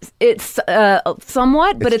 It's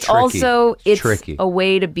somewhat, but it's also tricky. A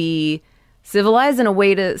way to be civilized and a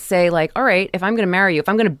way to say like, all right, if I'm going to marry you, if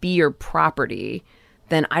I'm going to be your property,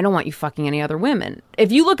 then I don't want you fucking any other women.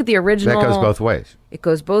 If you look at the original, that goes both ways. It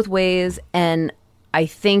goes both ways, and I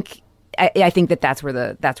think that's where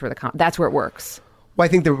it works. Well, I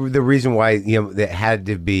think the reason why that had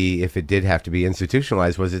to be, if it did have to be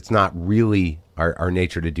institutionalized, was it's not really our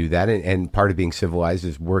nature to do that, and part of being civilized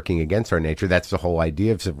is working against our nature. That's the whole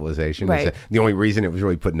idea of civilization. Right. The only reason it was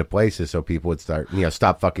really put into place is so people would start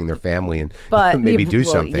stop fucking their family and maybe do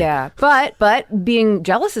something. Yeah, but being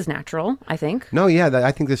jealous is natural, I think. No, yeah,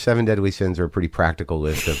 I think the 7 deadly sins are a pretty practical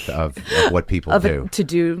list of what people do. To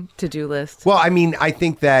do list. Well, I mean, I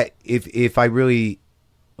think that if I really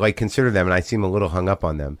like consider them, and I seem a little hung up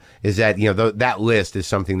on them, is that, that list is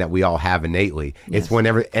something that we all have innately. Yes. It's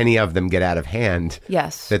whenever any of them get out of hand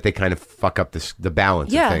Yes. that they kind of fuck up the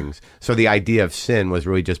balance Yeah. of things. So the idea of sin was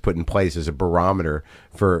really just put in place as a barometer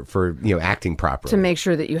for acting properly. To make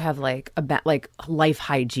sure that you have like life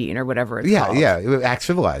hygiene or whatever it's called. Act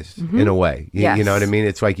civilized in a way. Yes. You know what I mean?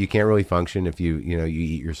 It's like you can't really function if you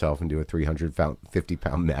eat yourself and do a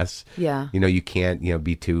 350-pound mess. Yeah. You can't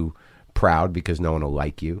be too proud because no one will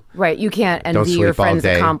like you. Right. You can't Don't envy sleep your all friends'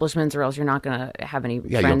 day. accomplishments, or else you're not going to have any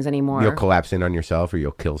friends anymore. You'll collapse in on yourself, or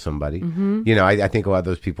you'll kill somebody. I think a lot of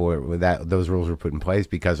those people those rules were put in place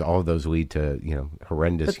because all of those lead to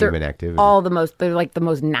horrendous human activity. They're like the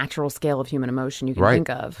most natural scale of human emotion you can think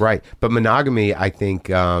of. Right. But monogamy, I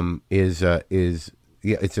think, is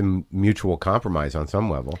it's a mutual compromise on some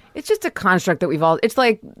level. It's just a construct that it's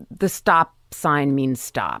like the stop sign means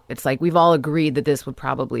stop. It's like we've all agreed that this would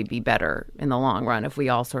probably be better in the long run if we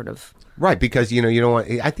all sort of... Right, because, you don't want...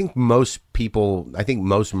 I think most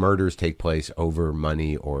murders take place over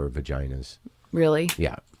money or vaginas. Really?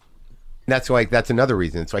 Yeah. That's another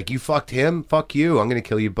reason. It's like, you fucked him, fuck you, I'm going to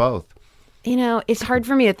kill you both. It's hard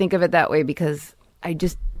for me to think of it that way because I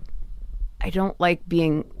don't like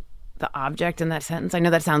being the object in that sentence. I know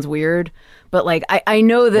that sounds weird, but like I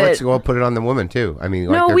know that. We'll put it on the woman too. I mean,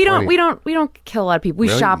 no, we don't kill a lot of people. We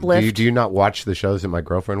Really? shoplift. Do you not watch the shows that my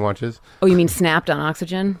girlfriend watches? Oh, you mean Snapped on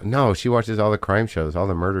Oxygen? No, she watches all the crime shows, all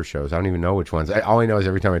the murder shows. I don't even know which ones. All I know is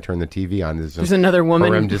every time I turn the TV on, there's another woman.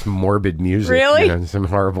 Horrendous, morbid music. Really? Some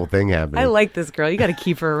horrible thing happening. I like this girl. You got to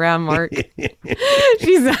keep her around, Mark.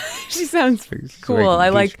 She sounds cool. I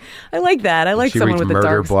like that. I like someone with the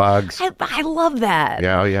murder dark blogs. I love that.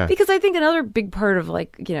 Yeah, yeah. Because I think another big part of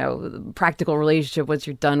practical relationship, once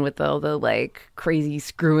you're done with all the like crazy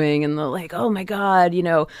screwing and the like, oh my God,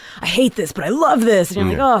 I hate this, but I love this. And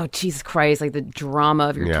you're like, oh, Jesus Christ, like the drama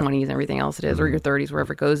of your 20s and everything else it is, or your 30s,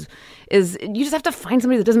 wherever it goes, is you just have to find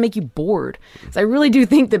somebody that doesn't make you bored. So I really do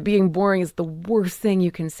think that being boring is the worst thing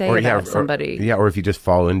you can say about somebody. Or if you just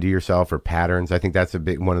fall into yourself or patterns. I think that's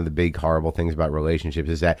one of the big horrible things about relationships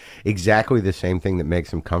is that exactly the same thing that makes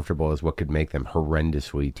them comfortable is what could make them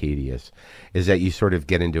horrendously tedious. Is that you sort of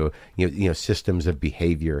get into systems of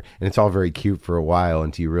behavior, and it's all very cute for a while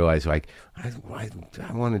until you realize like I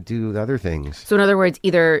want to do the other things. So in other words,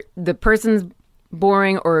 either the person's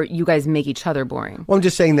boring or you guys make each other boring. Well, I'm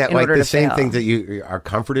just saying that like the same fail. things that you are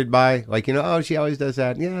comforted by, like oh, she always does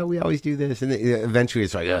that. Yeah, we always do this, and then eventually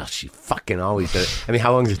it's like, oh, she fucking always does it. I mean,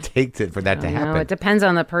 how long does it take for that to happen? It depends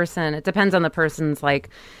on the person. It depends on the person's like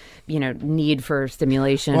need for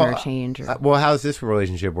stimulation or change. Well, how's this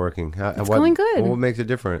relationship working? It's going good. What makes it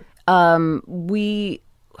different? When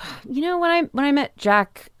I met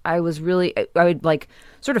Jack, I would like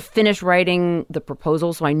sort of finish writing the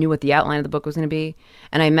proposal, so I knew what the outline of the book was going to be.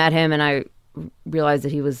 And I met him, and I realized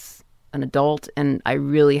that he was an adult, and I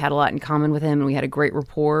really had a lot in common with him, and we had a great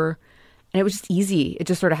rapport. And it was just easy. It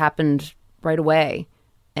just sort of happened right away.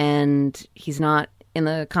 And he's not in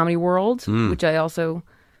the comedy world, which I also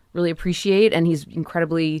really appreciate. And he's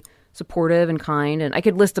incredibly supportive and kind. And I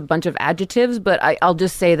could list a bunch of adjectives, but I'll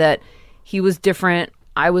just say that he was different.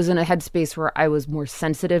 I was in a headspace where I was more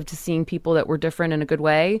sensitive to seeing people that were different in a good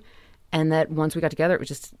way. And that once we got together, it was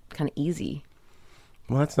just kind of easy.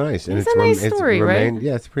 Well, that's nice. And it's a nice story, right?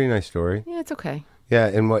 Yeah, it's a pretty nice story. Yeah, it's okay. Yeah,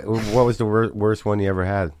 and what was the worst one you ever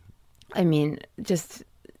had? I mean,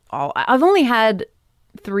 I've only had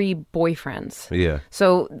 3 boyfriends. Yeah.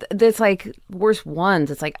 So it's like worst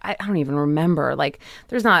ones. It's like, I don't even remember. Like,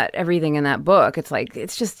 there's not everything in that book. It's like,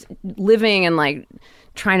 it's just living and like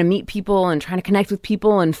trying to meet people and trying to connect with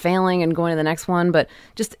people and failing and going to the next one. But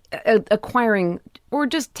just acquiring or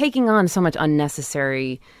just taking on so much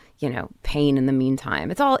unnecessary, pain in the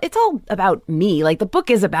meantime. It's all about me. Like the book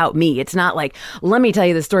is about me. It's not like, let me tell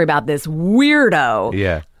you the story about this weirdo.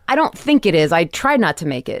 Yeah. I don't think it is. I tried not to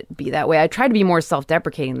make it be that way. I tried to be more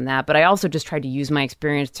self-deprecating than that, but I also just tried to use my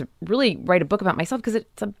experience to really write a book about myself because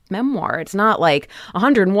it's a memoir. It's not like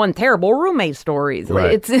 101 terrible roommate stories.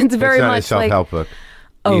 Right. It's very not much a self-help book.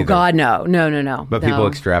 Oh either. God, no. But people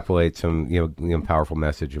extrapolate some, powerful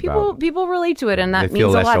message about. People relate to it, and that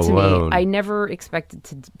means a lot to me. I never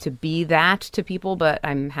expected to be that to people, but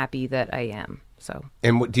I'm happy that I am. So.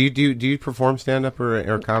 And do you perform stand up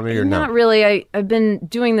or comedy or not? Not really. I've been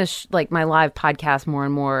doing this like my live podcast more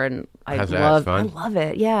and more, and I love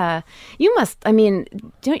it. Yeah, you must. I mean,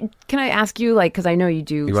 can I ask you because I know you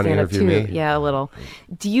do stand up too. Me? Yeah, a little.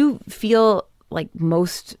 Do you feel like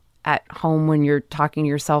most at home when you're talking to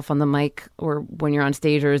yourself on the mic or when you're on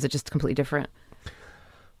stage, or is it just completely different?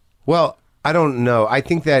 Well, I don't know. I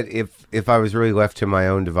think that if I was really left to my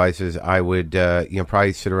own devices, I would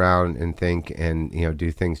probably sit around and think and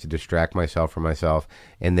do things to distract myself from myself,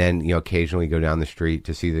 and then occasionally go down the street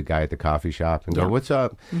to see the guy at the coffee shop and go, "What's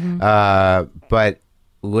up?" But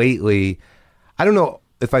lately, I don't know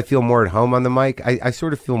if I feel more at home on the mic. I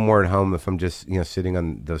sort of feel more at home if I'm just sitting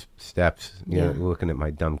on those steps, looking at my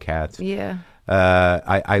dumb cats. Yeah.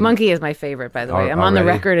 I Monkey is my favorite, by the way. I'm on the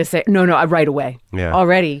already? record to say no, right away. Yeah.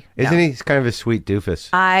 Already. Isn't he? He's kind of a sweet doofus.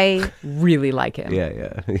 I really like him.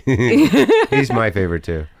 Yeah. He's my favorite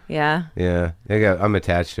too. Yeah. Yeah. I'm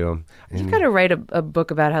attached to him. You got to write a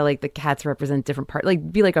book about how like the cats represent different parts.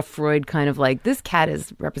 Like be like a Freud kind of like this cat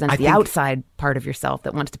represents the outside part of yourself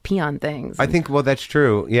that wants to pee on things. I think that's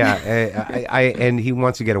true. Yeah. And he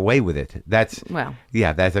wants to get away with it. That's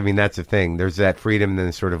the thing. There's that freedom, and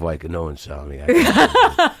then sort of like no one saw me.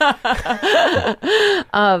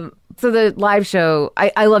 So the live show,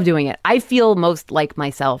 I love doing it. I feel most like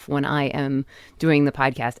myself when I am doing the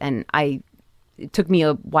podcast, and it took me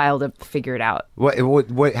a while to figure it out. What?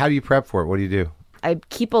 How do you prep for it? What do you do? I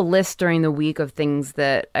keep a list during the week of things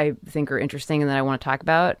that I think are interesting and that I want to talk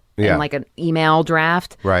about, and like an email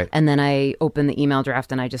draft. Right. And then I open the email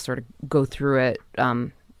draft and I just sort of go through it.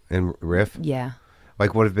 And riff? Yeah.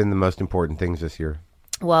 Like what have been the most important things this year?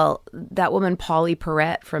 Well, that woman, Polly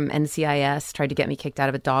Perrette from NCIS, tried to get me kicked out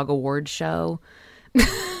of a dog award show.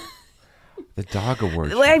 The dog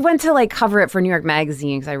awards. I went to like cover it for New York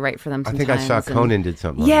Magazine because I write for them sometimes. I think I saw Conan did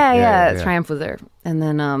something. Yeah. Triumph was there. And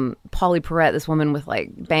then Polly Perrette, this woman with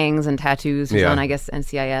like bangs and tattoos, who's on, I guess,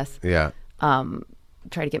 NCIS. Yeah.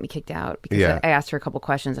 Tried to get me kicked out because I asked her a couple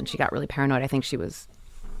questions and she got really paranoid. I think she was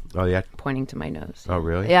pointing to my nose. Oh,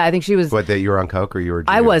 really? Yeah, I think she was. What, that you were on coke or you were?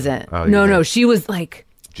 I wasn't. Oh, no. She was like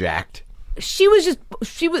jacked. She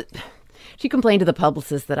complained to the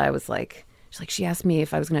publicist that I was like. She asked me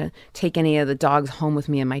if I was going to take any of the dogs home with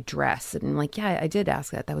me in my dress. And I'm like, yeah, I did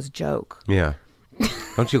ask that. That was a joke. Yeah.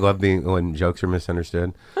 Don't you love when jokes are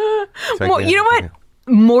misunderstood? Like, well, you know what?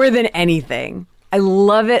 More than anything, I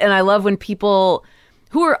love it. And I love when people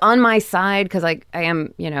who are on my side, because I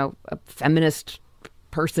am, a feminist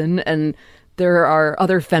person, and there are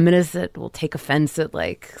other feminists that will take offense at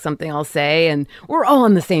like something I'll say, and we're all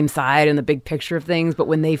on the same side in the big picture of things. But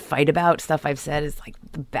when they fight about stuff I've said, is like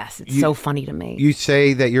the best. It's so funny to me. You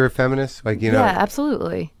say that you're a feminist, like Yeah,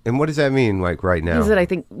 absolutely. And what does that mean, like right now? Is that I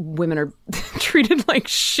think women are treated like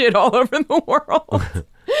shit all over the world,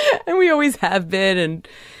 and we always have been. And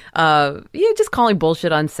just calling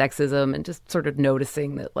bullshit on sexism, and just sort of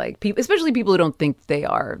noticing that like people, especially people who don't think they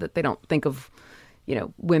are, that they don't think of.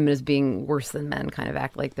 Women as being worse than men, kind of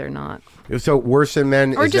act like they're not. So worse than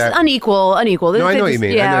men, or just unequal. No, I know what you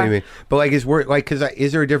mean. Yeah. I know what you mean. But like,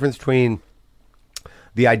 is there a difference between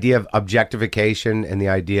the idea of objectification and the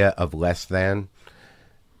idea of less than?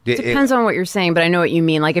 Depends on what you're saying, but I know what you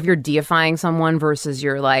mean. Like if you're deifying someone versus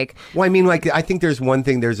you're like. Well, I mean, like I think there's one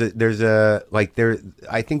thing. I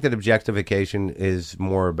think that objectification is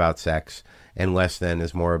more about sex, and less than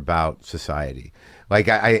is more about society. Like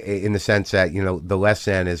I in the sense that, the less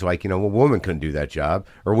than is like, a woman couldn't do that job,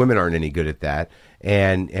 or women aren't any good at that.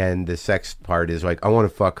 And the sex part is like, I want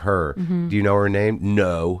to fuck her. Mm-hmm. Do you know her name?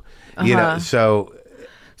 No.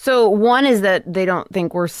 So one is that they don't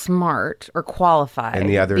think we're smart or qualified. And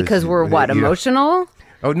the other because we're what, emotional?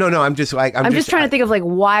 Oh no! I'm just like I'm just trying to think of like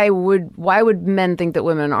why would men think that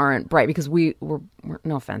women aren't bright? Because we're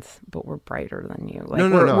no offense, but we're brighter than you. Like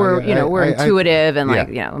we're intuitive and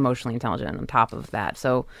emotionally intelligent on top of that.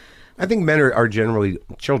 So I think men are generally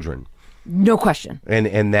children. No question.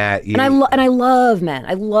 And that and I love men.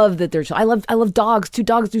 I love that they're. I love dogs. Two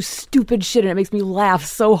dogs do stupid shit, and it makes me laugh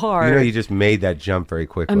so hard. You just made that jump very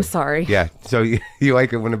quickly. I'm sorry. Yeah. So you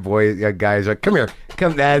like it when a guy's like, "Come here,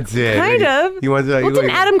 come." That's it. Kind of. You want to?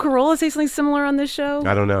 Didn't Adam Carolla say something similar on this show?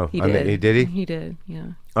 I don't know. He did. Did he? He did.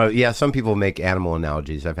 Yeah. Yeah. Some people make animal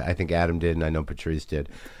analogies. I think Adam did, and I know Patrice did.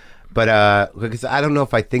 But because I don't know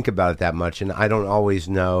if I think about it that much, and I don't always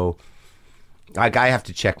know. Like I have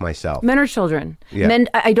to check myself. Men are children. Yeah. Men,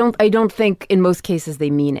 I don't think in most cases they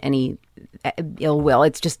mean any ill will.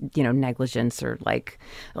 It's just negligence or like.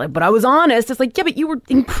 But I was honest. It's like, yeah, but you were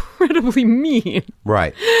incredibly mean.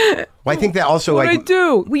 Right. Well, I think that also What'd I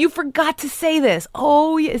do? Well, you forgot to say this.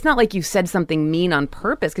 Oh, yeah. It's not like you said something mean on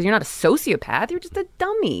purpose because you're not a sociopath. You're just a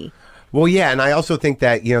dummy. Well, yeah, and I also think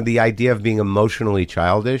that the idea of being emotionally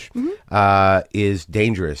childish is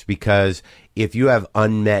dangerous because if you have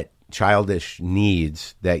unmet childish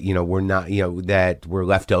needs that we're not that were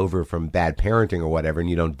left over from bad parenting or whatever, and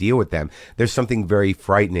you don't deal with them, there's something very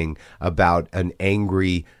frightening about an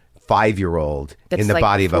angry 5-year-old That's in the like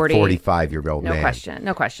body of 40. a 45-year-old man.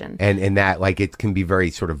 No question. And that, like, it can be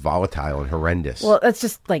very sort of volatile and horrendous. Well, that's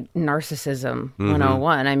just like narcissism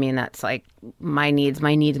 101. I mean, that's like my needs.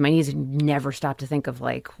 Never stop to think of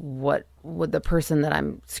like what would the person that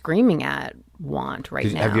I'm screaming at want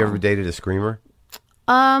right now. Have you ever dated a screamer?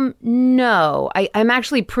 No. I'm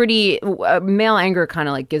actually pretty male anger kind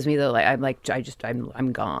of like gives me the like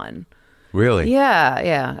I'm gone. Really?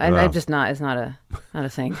 Yeah. Wow. I'm just not. It's not a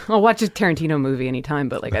thing. I'll watch a Tarantino movie anytime,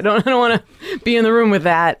 but like I don't want to be in the room with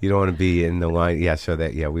that. You don't want to be in the line. Yeah. So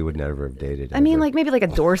that we would never have dated. I mean, like maybe like a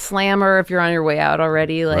door slammer if you're on your way out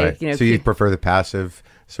already. Like right. you know. So you prefer the passive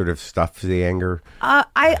sort of stuff, the anger.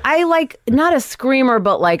 I like not a screamer,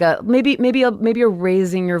 but like a maybe a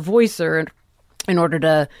raising your voice or in order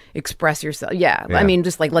to express yourself. Yeah. I mean,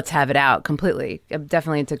 just like let's have it out completely. I'm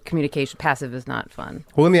definitely into communication. Passive is not fun.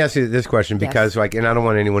 Well, let me ask you this question because, Yes. like, and I don't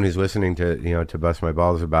want anyone who's listening to bust my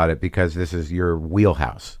balls about it because this is your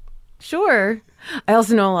wheelhouse. Sure. I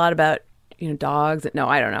also know a lot about dogs. No,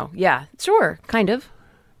 I don't know. Yeah, sure, kind of.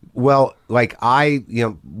 Well, like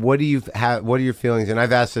what are your feelings? And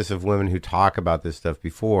I've asked this of women who talk about this stuff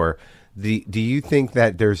before. Do you think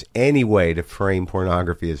that there's any way to frame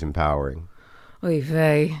pornography as empowering? Oy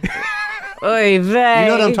vey. Oy vey. You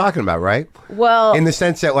know what I'm talking about, right? Well, in the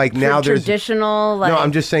sense that like now there's traditional. Like, no,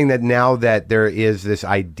 I'm just saying that now that there is this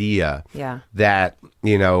idea that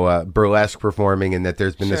burlesque performing and that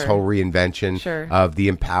there's been this whole reinvention of the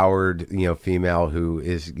empowered female who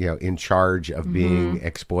is in charge of being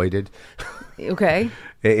exploited. Okay.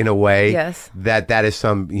 In a way, yes, that is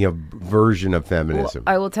some version of feminism.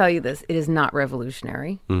 Well, I will tell you this: it is not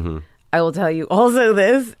revolutionary. Mm-hmm. I will tell you also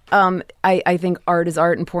this. I think art is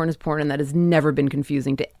art and porn is porn, and that has never been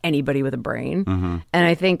confusing to anybody with a brain. Mm-hmm. And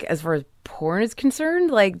I think as far as porn is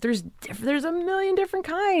concerned, like there's a million different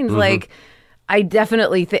kinds. Mm-hmm. Like I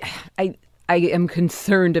definitely think I am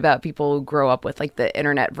concerned about people who grow up with like the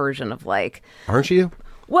internet version of like. Aren't you?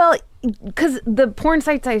 Well, because the porn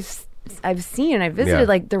sites I've seen and I visited,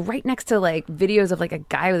 like they're right next to like videos of like a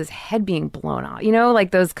guy with his head being blown off, like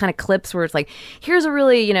those kind of clips where it's like, here's a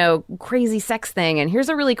really, crazy sex thing and here's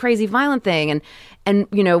a really crazy violent thing. And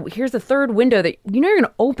here's the third window that, you're going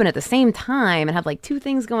to open at the same time and have like two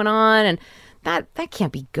things going on. And that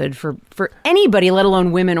can't be good for anybody, let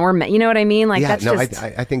alone women or men. You know what I mean? Like, that's just...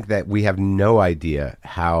 I think that we have no idea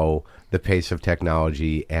how the pace of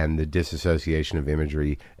technology and the disassociation of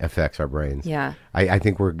imagery affects our brains. Yeah. I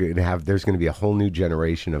think we're going to there's going to be a whole new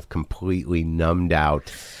generation of completely numbed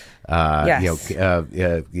out,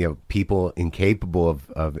 people incapable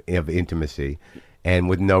of intimacy and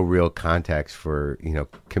with no real context for,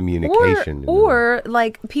 communication. Or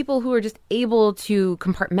like people who are just able to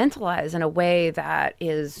compartmentalize in a way that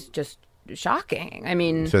is just shocking. I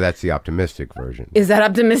mean, so that's the optimistic version. Is that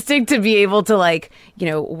optimistic to be able to like,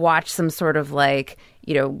 watch some sort of like,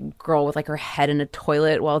 girl with like her head in a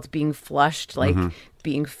toilet while it's being flushed, like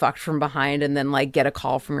being fucked from behind and then like get a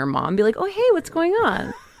call from your mom and be like, oh, hey, what's going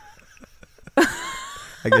on?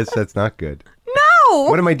 I guess that's not good. No.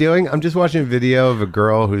 What am I doing? I'm just watching a video of a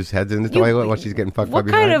girl whose head's in the toilet while she's getting fucked. What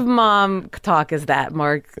kind of mom talk is that,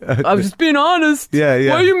 Mark? I'm just being honest. Yeah.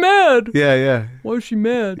 Why are you mad? Yeah. Why is she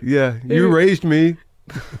mad? Yeah, you raised me.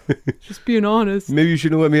 Just being honest. Maybe you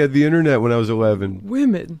shouldn't let me have the internet when I was 11.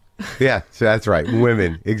 Women. Yeah, so that's right.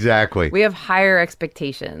 Women. Exactly. We have higher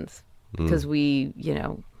expectations because we're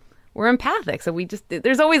empathic. So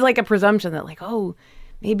there's always like a presumption that like, oh,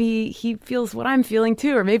 maybe he feels what I'm feeling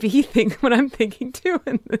too, or maybe he thinks what I'm thinking too,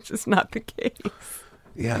 and it's just not the case.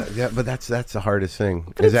 Yeah, but that's the hardest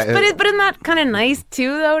thing. But isn't that kind of nice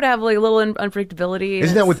too, though, to have like a little unpredictability?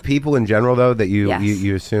 Isn't that with people in general, though, that you Yes.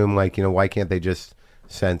 you assume like why can't they just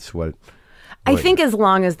sense what? I think as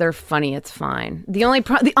long as they're funny, it's fine.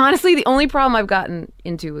 Honestly, the only problem I've gotten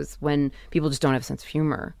into is when people just don't have a sense of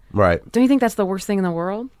humor. Right. Don't you think that's the worst thing in the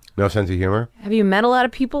world? No sense of humor? Have you met a lot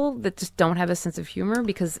of people that just don't have a sense of humor?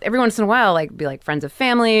 Because every once in a while, like, be like friends of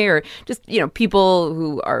family or just, people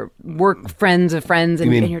who are work friends of friends. And,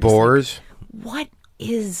 you mean and you're bores? Just like, what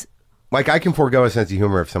is... Like, I can forego a sense of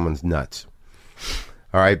humor if someone's nuts.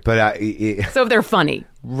 All right, but... So if they're funny.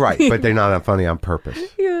 Right, but they're not funny on purpose.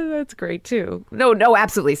 Yeah, that's great, too. No,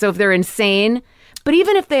 absolutely. So if they're insane, but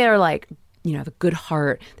even if they are like, have a good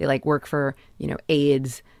heart, they like work for,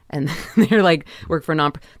 AIDS... and they're like work for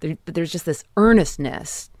but there's just this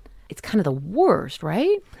earnestness. It's kind of the worst,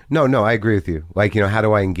 right? No, I agree with you. Like, how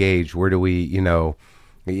do I engage? Where do we,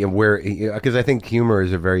 where? Because I think humor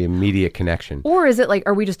is a very immediate connection. Or is it like,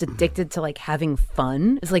 are we just addicted to like having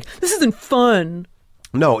fun? It's like, this isn't fun.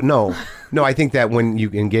 No. I think that when you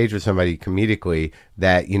engage with somebody comedically,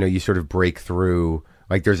 that you sort of break through.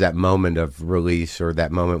 Like there's that moment of release, or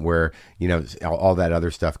that moment where, you know, all that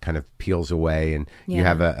other stuff kind of peels away, and you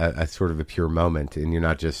have a sort of a pure moment, and you're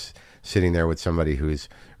not just sitting there with somebody who's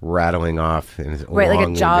rattling off and like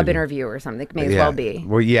a job interview or something. May as well be.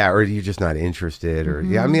 Well, or you're just not interested, or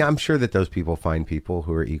I mean, I'm sure that those people find people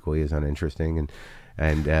who are equally as uninteresting,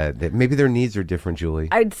 and that maybe their needs are different, Julie.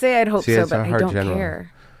 I'd say I'd hope so, but I don't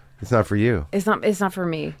care. It's not for you. It's not for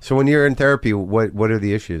me. So when you're in therapy, what are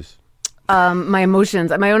the issues? My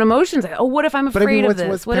emotions, my own emotions. Oh, what if I'm afraid of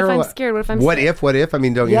this? What if I'm scared? What if I'm scared? What if? I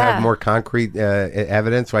mean, don't you have more concrete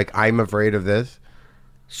evidence? Like, I'm afraid of this?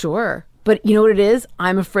 Sure. But you know what it is?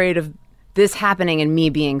 I'm afraid of this happening and me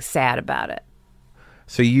being sad about it.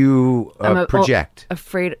 So you project.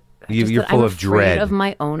 Afraid. You're full of dread. Of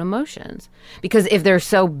my own emotions. Because if they're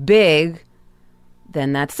so big,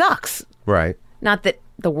 then that sucks. Right. Not that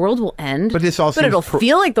the world will end, but it'll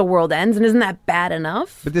feel like the world ends, and isn't that bad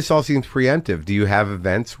enough? But this all seems preemptive. Do you have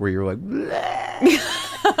events where you're like,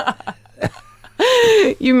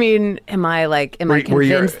 you mean, am I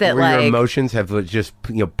convinced that your emotions have just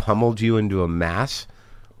pummeled you into a mass?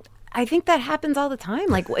 I think that happens all the time.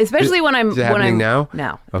 Like, especially when I'm now?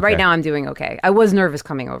 No. Okay. Right now I'm doing okay. I was nervous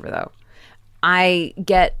coming over though. I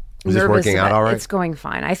get Is nervous. Is this working out all right? It's going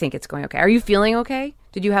fine. I think it's going okay. Are you feeling okay?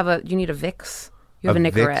 Do you need a Vicks? You have a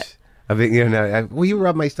Nicorette. Will you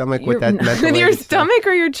rub my stomach with that mental with your stomach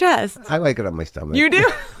or your chest? I like it on my stomach. You do?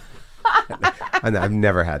 I've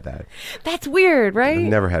never had that. That's weird, right? I've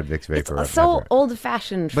never had Vicks Vapor. It's so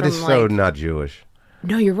old-fashioned. But it's so not Jewish.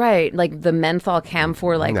 No, you're right. Like the menthol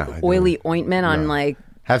camphor, oily ointment on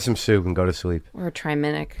Have some soup and go to sleep. Or a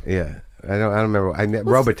Triminic. Yeah. I don't remember.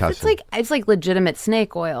 Robitussin. It's like legitimate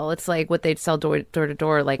snake oil. It's like what they'd sell door to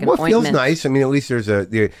door, like an ointment. Well, it feels nice. I mean, at least there's I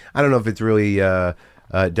don't know if it's really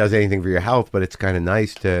does anything for your health, but it's kind of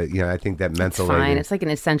nice to, I think that menthol. It's fine. It's like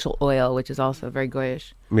an essential oil, which is also very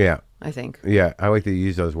goyish. Yeah. I think. Yeah, I like to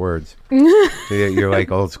use those words. You're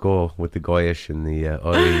like old school with the goyish and the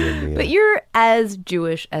oily and the. But you're as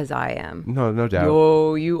Jewish as I am. No doubt.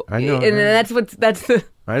 Oh, you. I know. And that's the.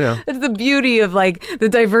 I know. That's the beauty of the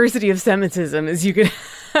diversity of Semitism is you can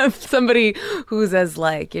have somebody who's as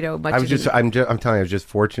much. I'm telling you, I was just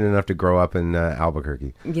fortunate enough to grow up in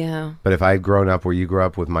Albuquerque. Yeah. But if I had grown up where you grew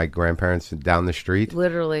up with my grandparents down the street,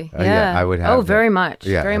 literally, I would have. Oh, very much.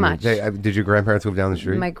 Yeah, very much. Did your grandparents live down the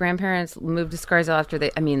street? My grandparents moved to Scarsdale after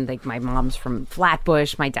my mom's from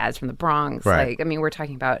Flatbush, my dad's from the Bronx. Right. We're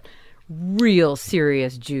talking about real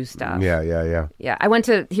serious Jew stuff. Yeah. Yeah, I went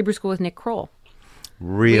to Hebrew school with Nick Kroll.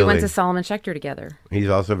 Really? We went to Solomon Schechter together. He's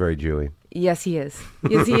also very Jewy. Yes, he is.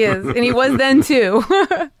 Yes, he is. And he was then, too.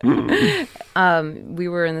 We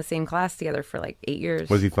were in the same class together for 8 years.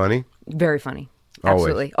 Was he funny? Very funny. Always.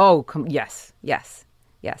 Absolutely. Oh, yes,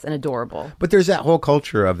 and adorable. But there's that whole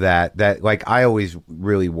culture of that I always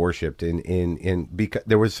really worshipped in because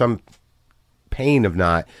there was some pain of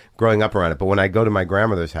not growing up around it. But when I go to my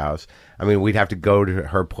grandmother's house, we'd have to go to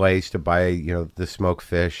her place to buy, the smoked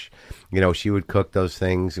fish. She would cook those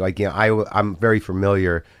things. I'm very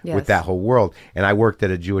familiar with that whole world. And I worked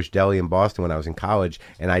at a Jewish deli in Boston when I was in college,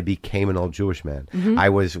 and I became an old Jewish man. Mm-hmm. I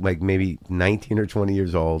was maybe 19 or 20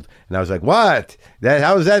 years old, and I was like, "What?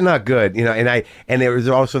 How is that not good?" And there was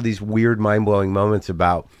also these weird, mind-blowing moments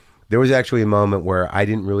about. There was actually a moment where I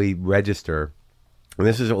didn't really register. And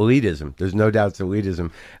this is elitism. There's no doubt it's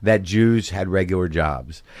elitism that Jews had regular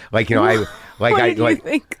jobs. What did you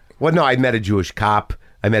think? Well, no, I met a Jewish cop.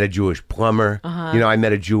 I met a Jewish plumber. Uh-huh. I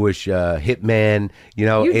met a Jewish hitman.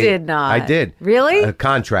 You did not. I did. Really? A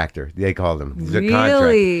contractor, they called him. He's really? A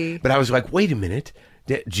contractor. But I was like, wait a minute.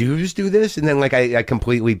 Jews do this? And then I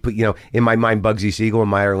completely put, in my mind, Bugsy Siegel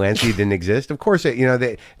and Meyer Lansky didn't exist. Of course,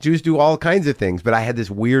 Jews do all kinds of things, but I had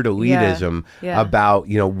this weird elitism about,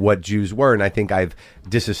 what Jews were. And I think I've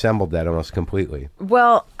disassembled that almost completely.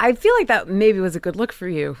 Well, I feel like that maybe was a good look for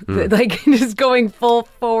you. Just going full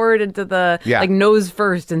forward into the, nose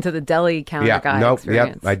first into the deli counter guy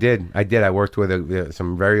experience. I did. I worked with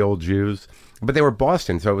some very old Jews. But they were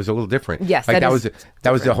Boston, so it was a little different. Yes, that was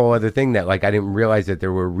the whole other thing that I didn't realize that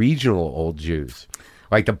there were regional old Jews.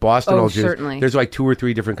 Like the Boston old Jews. Certainly. There's 2 or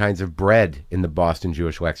 3 different kinds of bread in the Boston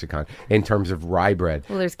Jewish lexicon in terms of rye bread.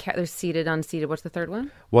 Well, there's seeded, unseeded. What's the third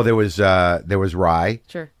one? Well, there was rye.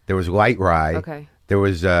 Sure. There was light rye. Okay. There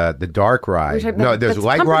was the dark rye. There's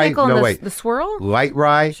light rye. No, wait. The swirl? Light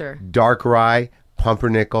rye, sure. Dark rye,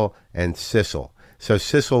 pumpernickel, and sisal. So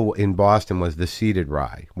sisal in Boston was the seeded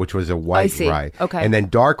rye, which was a white rye. Okay. And then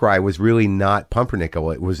dark rye was really not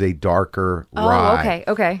pumpernickel. It was a darker rye.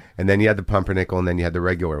 Oh, okay. And then you had the pumpernickel, and then you had the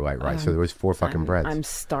regular white rye. So there was 4 fucking breads. I'm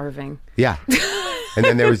starving. Yeah. And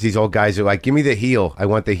then there was these old guys who were like, give me the heel. I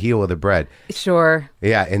want the heel of the bread. Sure.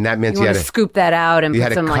 Yeah, and that meant You want to scoop that out and you put had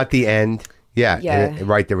to some cut like the end. Yeah,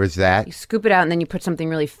 right. There was that. you scoop it out and then you put something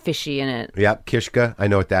really fishy in it. Yep, kishka. I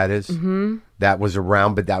know what that is. Mm-hmm. That was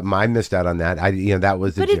around, but I missed out on that. That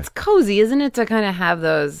was. But it's cozy, isn't it, to kind of have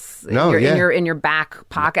those in your back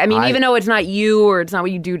pocket? I mean, even though it's not you or it's not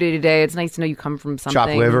what you do day to day, it's nice to know you come from something.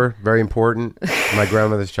 Chopped liver, very important. My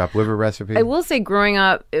grandmother's chopped liver recipe. I will say, growing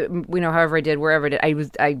up, however I did, wherever I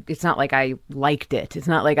did, it's not like I liked it. It's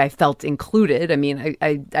not like I felt included. I mean,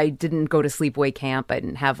 I didn't go to sleepaway camp. I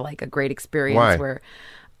didn't have like a great experience. Why? Where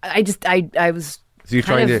I was. So you're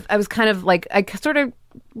trying to. I was kind of like I sort of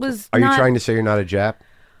was. Are you trying to say you're not a Jap?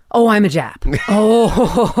 Oh, I'm a Jap.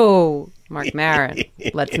 Oh, Marc Maron.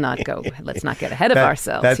 Let's not get ahead of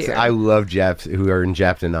ourselves here. I love Japs who are in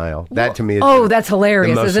Jap denial. That to me is that's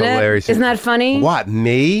hilarious, the most isn't hilarious it? Isn't that funny? What,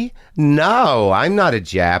 me? No, I'm not a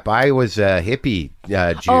Jap. I was a hippie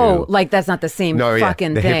Jew. Oh, like that's not the same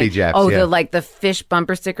fucking the thing. Hippie Japs, oh, yeah. the fish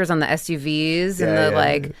bumper stickers on the SUVs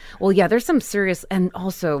and well, yeah, there's some serious, and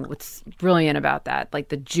also what's brilliant about that, like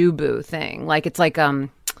the Jubu thing. Like it's like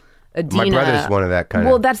Adina. My brother's one of that kind of.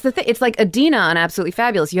 Well, that's the thing. It's like Adina on Absolutely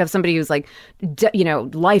Fabulous. You have somebody who's like,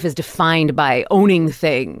 life is defined by owning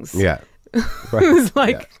things. Yeah. Right. Who's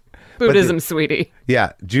like Buddhism, sweetie.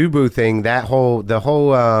 Yeah, Jubu thing. The whole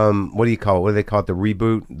what do you call it? What do they call it? The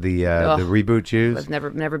reboot. The reboot Jews. I've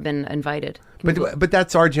never been invited. But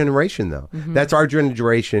that's our generation though. Mm-hmm. That's our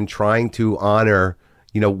generation trying to honor.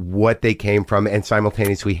 What they came from and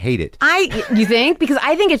simultaneously hate it. You think? Because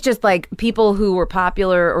I think it's just like people who were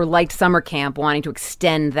popular or liked summer camp wanting to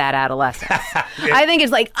extend that adolescence. I think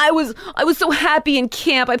it's like, I was so happy in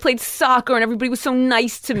camp. I played soccer and everybody was so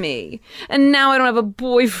nice to me. And now I don't have a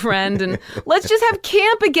boyfriend and let's just have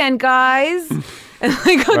camp again, guys.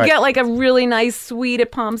 And go get like a really nice suite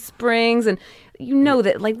at Palm Springs and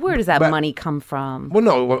that, like, where does that money come from? Well,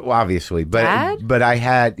 no, obviously. Dad? But I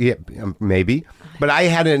had, maybe. But I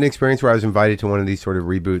had an experience where I was invited to one of these sort of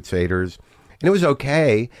reboot Seders, and it was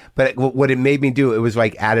okay. But what it made me do, it was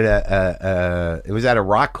like at it was at a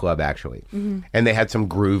rock club actually, mm-hmm. and they had some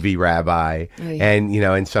groovy rabbi, and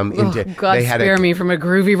and some. God they had spare me from a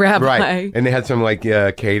groovy rabbi, right? And they had some like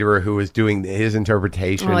caterer who was doing his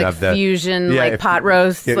interpretation of the fusion, pot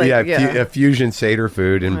roast, a fusion Seder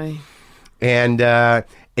food, and.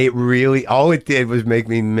 It really, all it did was make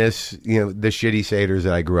me miss, the shitty Seders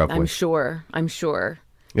that I grew up with. I'm sure.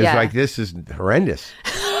 It's like, this is horrendous.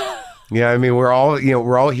 I mean, we're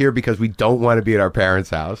all here because we don't want to be at our parents'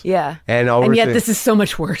 house. Yeah. And yet this is so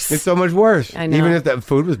much worse. It's so much worse. I know. Even if the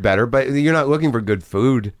food was better, but you're not looking for good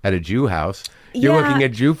food at a Jew house. You're looking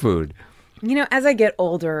at Jew food. As I get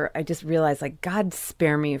older, I just realize, like, God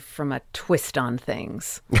spare me from a twist on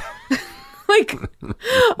things. Like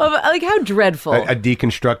how dreadful. A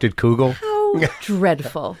deconstructed kugel. How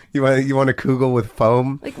dreadful. You want a kugel with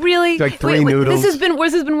foam? Like, really? It's like three noodles. This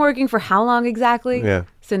has been working for how long exactly? Yeah.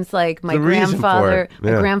 Since like my grandfather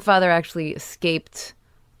actually escaped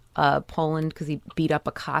Poland because he beat up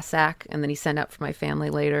a Cossack and then he sent out for my family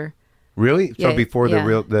later. Really? Yeah, so before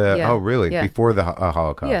oh really? Yeah. Before the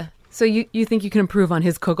Holocaust. Yeah. So you think you can improve on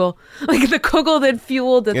his kugel? Like the kugel that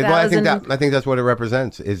fueled the thousand... I think that's what it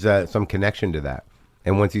represents, is some connection to that.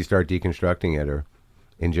 And once you start deconstructing it or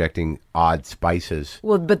injecting odd spices...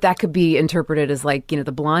 Well, but that could be interpreted as like,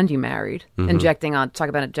 the blonde you married. Mm-hmm. Talk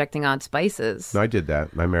about injecting odd spices. No, I did that.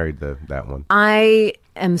 I married that one. I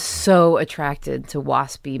am so attracted to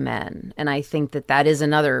waspy men. And I think that is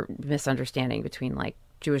another misunderstanding between like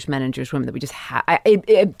Jewish men and Jewish women that we just have.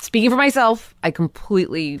 Speaking for myself, I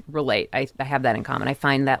completely relate. I have that in common. I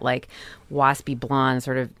find that like waspy blonde,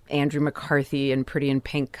 sort of Andrew McCarthy and Pretty in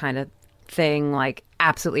Pink kind of thing, like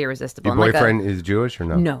absolutely irresistible. Your boyfriend is Jewish or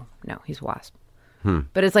no? No, he's wasp.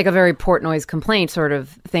 But it's like a very Portnoy's complaint sort of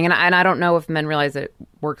thing, and I don't know if men realize that it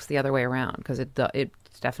works the other way around because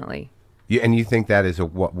it's definitely. And you think that is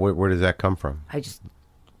where does that come from? I just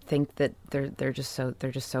think that they're just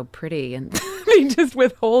so pretty and they just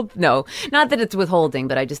withhold. No, not that it's withholding,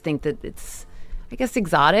 but I just think that it's, I guess,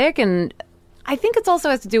 exotic, and I think it's also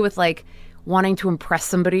has to do with like wanting to impress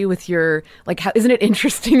somebody with your, like, isn't it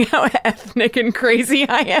interesting how ethnic and crazy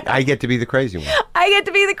I am? I get to be the crazy one. I get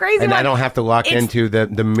to be the crazy and one. I don't have to lock into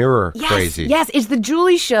the mirror crazy. Yes, it's the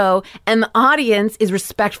Julie show, and the audience is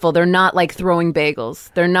respectful. They're not like throwing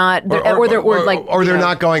bagels. They're not, they're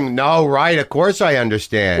not going, no, right, of course I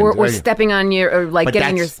understand. Or stepping on you, or like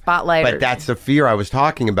getting your spotlight. But that's the fear I was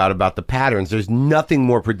talking about the patterns. There's nothing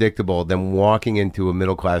more predictable than walking into a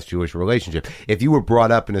middle-class Jewish relationship. If you were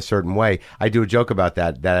brought up in a certain way, I do a joke about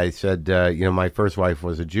that I said, my first wife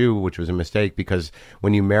was a Jew, which was a mistake, because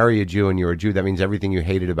when you marry a Jew and you're a Jew, that means everything you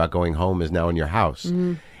hated about going home is now in your house.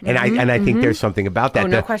 And I think there's something about that.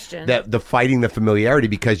 No question. The fighting the familiarity,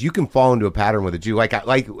 because you can fall into a pattern with a Jew. Like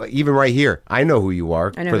even right here, I know who you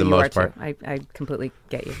are for the most part. I completely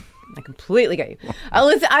get you. I completely get you.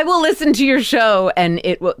 I will listen to your show, and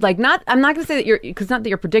it will I'm not going to say that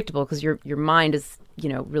you're predictable, because your mind is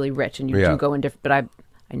really rich, and you do go in different. But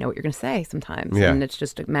I know what you're going to say sometimes, and it's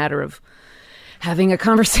just a matter of having a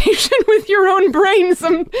conversation with your own brain.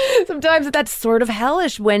 Sometimes that's sort of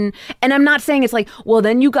hellish and I'm not saying it's like, well,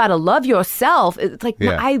 then you got to love yourself. It's like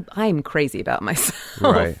I'm crazy about myself.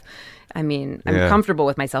 Right. I mean, I'm comfortable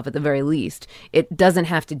with myself at the very least. It doesn't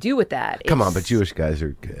have to do with that. Come on, but Jewish guys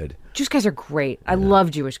are good. Jewish guys are great. I love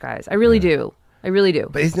Jewish guys. I really do. I really do.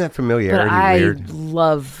 But isn't that familiarity weird? I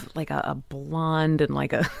love like a blonde and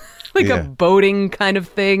like a a boating kind of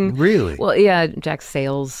thing. Really? Well, yeah, Jack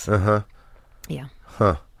Sales. Uh-huh. Yeah.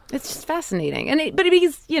 Huh. It's just fascinating. But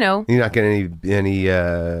he's, You're not getting any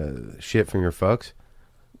shit from your folks?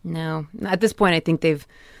 No. At this point, I think they've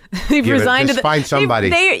resigned. Just find somebody.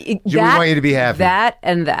 We want you to be happy. That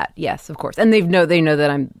and that, yes, of course. And they know that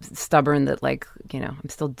I'm stubborn. That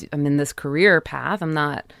I'm in this career path. I'm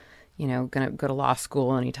not, going to go to law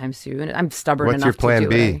school anytime soon. I'm stubborn enough to do it. What's your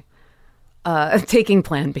plan B? Taking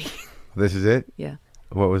Plan B. This is it? Yeah.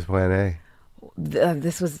 What was Plan A?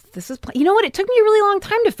 This was. You know what? It took me a really long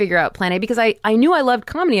time to figure out Plan A, because I knew I loved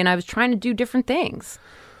comedy and I was trying to do different things.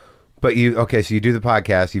 But so you do the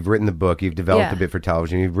podcast, you've written the book, you've developed a bit for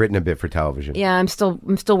television, you've written a bit for television. Yeah, I'm still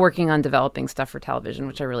working on developing stuff for television,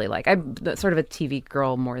 which I really like. I'm sort of a TV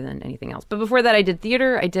girl more than anything else. But before that, I did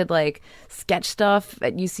theater. I did like sketch stuff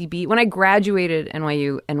at UCB. When I graduated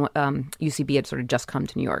NYU, and UCB had sort of just come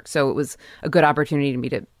to New York, so it was a good opportunity to me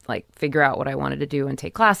to like figure out what I wanted to do and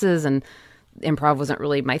take classes. And improv wasn't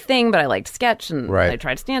really my thing, but I liked sketch, and I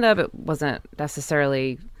tried stand up. It wasn't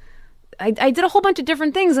necessarily. I did a whole bunch of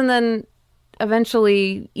different things, and then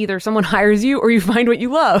eventually either someone hires you or you find what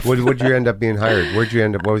you love. Would you end up being hired? Where'd you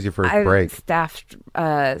end up? What was your first break? Staffed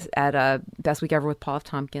at Best Week Ever with Paul F.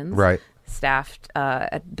 Tompkins. Right. Staffed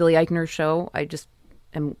at Billy Eichner's show. I just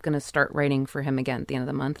am going to start writing for him again at the end of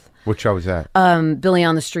the month. What show was that? Billy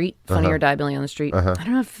on the Street. Funny or Die, Billy on the Street. I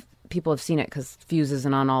don't know if people have seen it because Fuse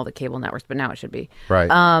isn't on all the cable networks, but now it should be.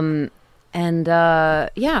 Right. And a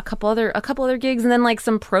couple other gigs, and then like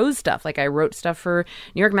some prose stuff. Like I wrote stuff for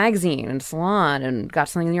New York Magazine and Salon, and got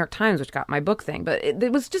something in the New York Times, which got my book thing. But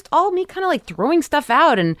it was just all me kind of like throwing stuff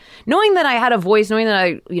out, and knowing that I had a voice, knowing that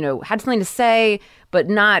I had something to say, but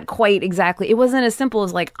not quite exactly. It wasn't as simple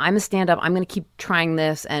as like, I'm a stand-up, I'm going to keep trying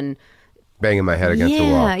this and banging my head against the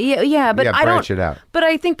wall. Yeah. But I branch it out. But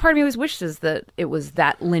I think part of me always wishes that it was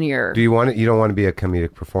that linear. Do you want it? You don't want to be a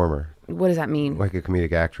comedic performer. What does that mean? Like a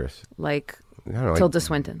comedic actress. Like I don't know, Tilda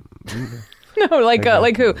Swinton. No, like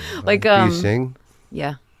who? Like do you sing?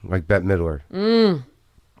 Yeah. Like Bette Midler.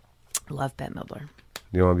 Love Bette Midler.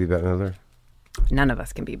 You want to be Bette Midler? None of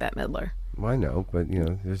us can be Bette Midler. Well, I know, but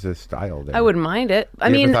there's a style there. I wouldn't mind it. I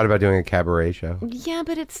mean, ever thought about doing a cabaret show? Yeah,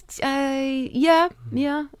 but it's yeah.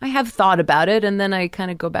 I have thought about it, and then I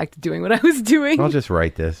kind of go back to doing what I was doing. I'll just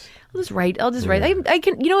write this. I'll just write. I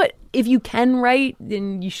can. You know what? If you can write,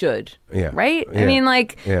 then you should. Yeah. Right? Yeah. I mean,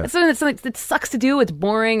 like, yeah. It's something that sucks to do. It's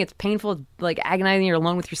boring. It's painful. It's like agonizing. You're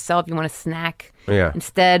alone with yourself. You want to snack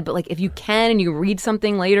instead. But like, if you can and you read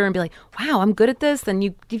something later and be like, wow, I'm good at this, then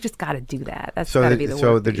you've just got to do that. That's got to be the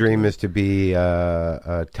So work the dream is to be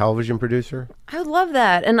a television producer? I would love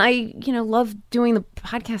that. And I, love doing the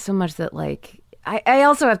podcast so much that like, I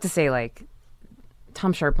also have to say like,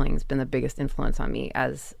 Tom Sharpling's been the biggest influence on me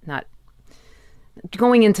as not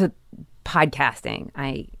going into podcasting.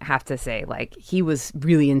 I have to say, like, he was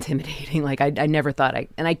really intimidating. Like, I never thought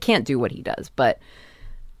and I can't do what he does, but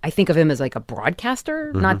I think of him as like a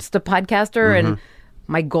broadcaster, not just a podcaster. And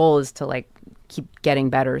my goal is to like keep getting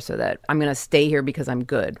better so that I'm going to stay here because I'm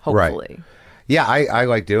good, hopefully. Right. Yeah, I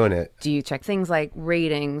like doing it. Do you check things like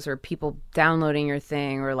ratings or people downloading your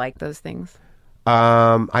thing or like those things?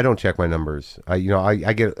 I don't check my numbers. I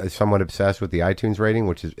get somewhat obsessed with the iTunes rating,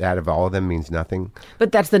 which is out of all of them means nothing.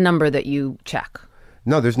 But that's the number that you check.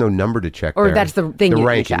 No, there's no number to check. Or there. that's the thing you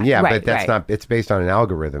ranking. check. Yeah, right, but that's not. It's based on an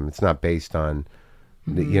algorithm. It's not based on.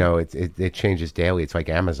 It changes daily. It's like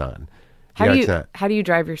Amazon. How do you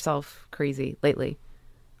drive yourself crazy lately?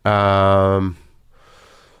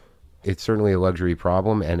 It's certainly a luxury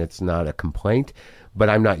problem, and it's not a complaint. But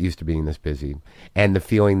I'm not used to being this busy, and the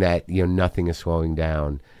feeling that nothing is slowing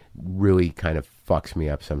down really kind of fucks me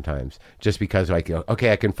up sometimes. Just because, like,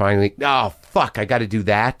 okay, I can finally. Oh fuck, I got to do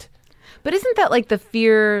that. But isn't that like the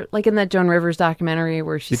fear, like in that Joan Rivers documentary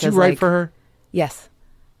where she Did says, you write like, for her? Yes.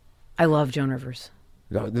 I love Joan Rivers.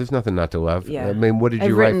 No, there's nothing not to love. Yeah. I mean, what did you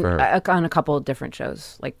I've write written, for her? On a couple of different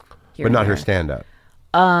shows, like here But and not her there. stand-up.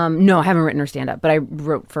 No, I haven't written her stand-up, but I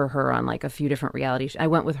wrote for her on like a few different reality shows. I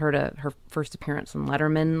went with her to her first appearance on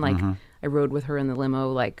Letterman. Like I rode with her in the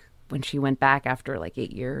limo, like when she went back after like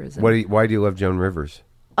 8 years. And, Why do you love Joan Rivers?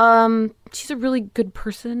 she's a really good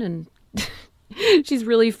person, and she's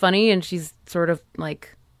really funny, and she's sort of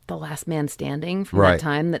like the last man standing from Right. that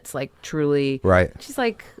time. That's like truly Right. She's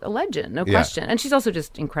like a legend, no Yeah. question. And she's also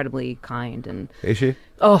just incredibly kind and Is she?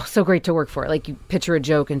 oh, so great to work for. Like you pitch her a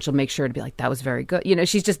joke and she'll make sure to be like, that was very good. You know,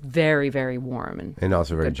 she's just very, very warm And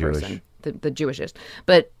also very good Jewish. person. The Jewishest.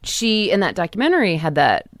 But she, in that documentary, had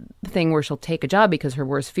that thing where she'll take a job because her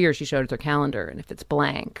worst fear, she showed us her calendar. And if it's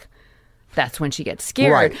blank, that's when she gets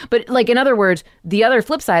scared. Right. But like, in other words, the other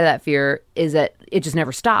flip side of that fear is that it just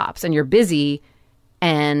never stops and you're busy.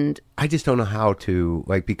 And I just don't know how to,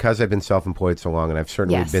 like, because I've been self-employed so long, and I've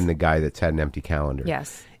certainly Yes. been the guy that's had an empty calendar.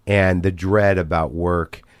 yes. And the dread about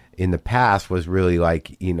work in the past was really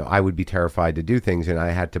like, you know, I would be terrified to do things, and I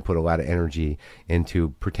had to put a lot of energy into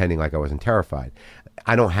pretending like I wasn't terrified.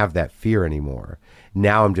 I don't have that fear anymore.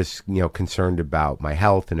 Now I'm just, you know, concerned about my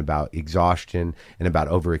health and about exhaustion and about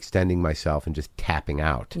overextending myself and just tapping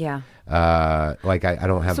out. Yeah. Like I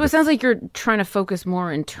don't have. So it sounds like you're trying to focus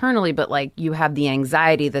more internally, but like you have the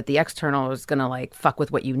anxiety that the external is going to like fuck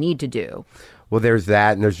with what you need to do. Well, there's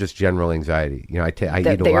that, and there's just general anxiety. You know, I eat a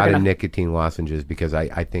that you're lot of gonna- nicotine lozenges because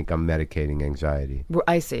I think I'm medicating anxiety.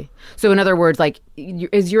 I see. So in other words, like,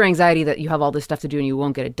 is your anxiety that you have all this stuff to do and you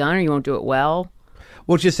won't get it done or you won't do it well?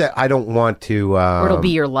 Well, just that I don't want to. Or it'll be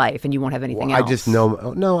your life and you won't have anything else? I just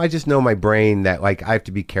know. No, I just know my brain that like I have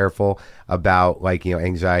to be careful about like, you know,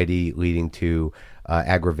 anxiety leading to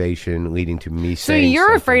aggravation, leading to me So saying. you're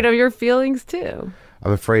something. afraid of your feelings too.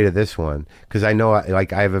 I'm afraid of this one because I know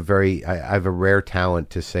like I have a rare talent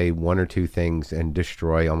to say one or two things and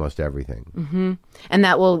destroy almost everything. And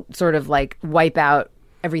that will sort of like wipe out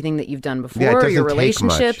everything that you've done before, Yeah, it doesn't your take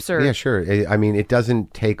relationships much. or Yeah, sure. I mean, it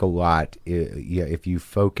doesn't take a lot. Yeah, if you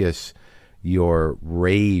focus your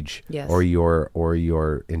rage Yes. or your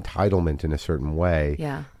entitlement in a certain way,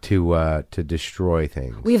 Yeah. to destroy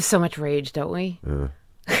things. we have so much rage, don't we?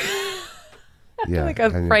 Yeah, Like a I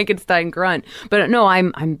mean, Frankenstein grunt. But no,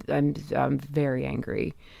 I'm very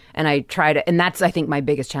angry. And I try to, and that's, I think, my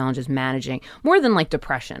biggest challenge is managing, more than like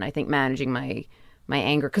depression. I think managing my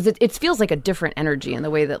anger, because it feels like a different energy in the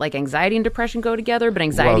way that like anxiety and depression go together, but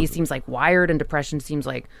anxiety Well- seems like wired and depression seems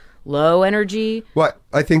like low energy. Well,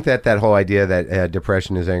 I think that whole idea that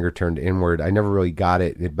depression is anger turned inward, I never really got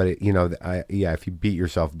it. But it, you know, if you beat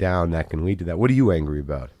yourself down, that can lead to that. What are you angry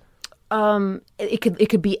about? It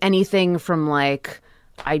could be anything from like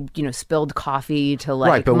I spilled coffee to like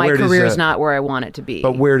Right, but my where does career's that- not where I want it to be.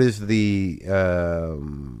 But where does the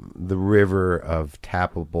river of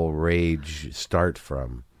tappable rage start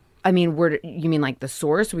from? I mean, you mean like the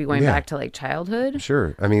source? Are we going Yeah. back to like childhood?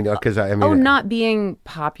 Sure. I mean, because I mean, Not being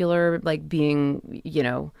popular, like being,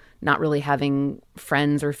 not really having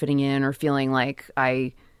friends or fitting in or feeling like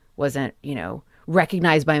I wasn't,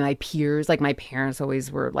 recognized by my peers. Like my parents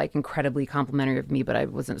always were like incredibly complimentary of me, but I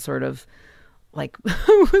wasn't sort of like,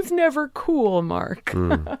 was never cool, Mark.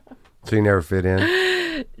 so you never fit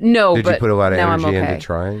in. No, Did but you put a lot of now I'm energy okay. into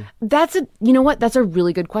trying? You know what? That's a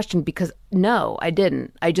really good question because no, I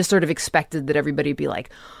didn't. I just sort of expected that everybody would be like,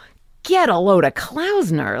 get a load of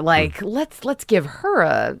Klausner. Like, let's give her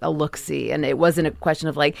a look-see. And it wasn't a question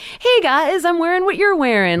of like, hey guys, I'm wearing what you're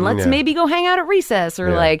wearing. Let's Yeah. maybe go hang out at recess or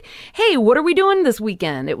Yeah. like, hey, what are we doing this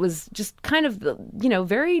weekend? It was just kind of,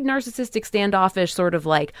 very narcissistic, standoffish sort of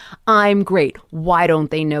like, I'm great. Why don't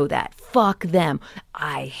they know that? Fuck them.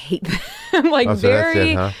 I hate them. Like Oh, so that's very,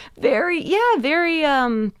 it, huh?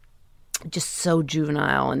 very, just so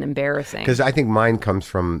juvenile and embarrassing. Because I think mine comes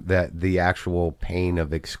from the actual pain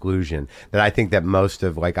of exclusion. That I think that most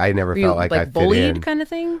of I never Were you felt like I fit bullied in. kind of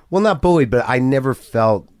thing? Well, not bullied, but I never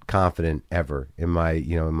felt confident ever in my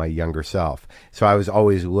younger self. So I was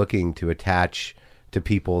always looking to attach to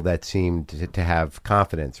people that seemed to have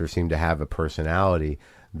confidence or seemed to have a personality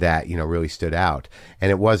that really stood out. And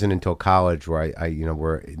it wasn't until college where I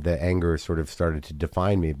where the anger sort of started to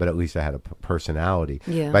define me, but at least I had a personality.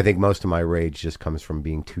 Yeah. But I think most of my rage just comes from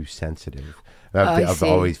being too sensitive. I Of see.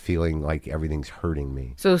 always feling like everything's hurting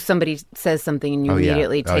me. So if somebody says something and you Oh, yeah.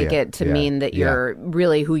 immediately Oh, take yeah. it to Yeah. mean that Yeah. you're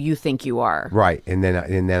really who you think you are. Right, and then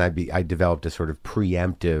I developed a sort of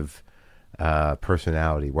preemptive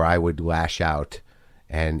personality where I would lash out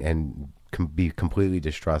and be completely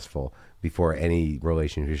distrustful before any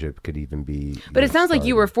relationship could even be. But it sounds like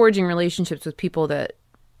you were forging relationships with people that,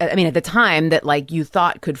 I mean, at the time that like you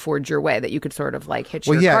thought could forge your way, that you could sort of like hitch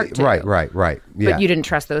your cart to. Right. Yeah. But you didn't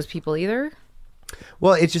trust those people either?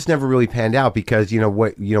 Well, it just never really panned out because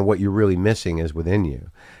what you're really missing is within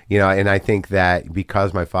you. And I think that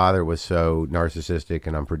because my father was so narcissistic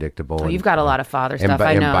and unpredictable. You've got a lot of father stuff,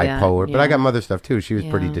 I know. And bipolar. Yeah. But I got mother stuff too. She was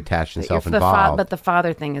pretty detached and self-involved. But the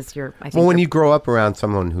father thing is I think. Well, when you grow up around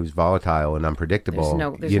someone who's volatile and unpredictable,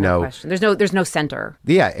 there's no question. There's no center.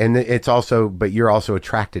 Yeah, and it's also, but you're also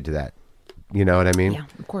attracted to that. You know what I mean? Yeah,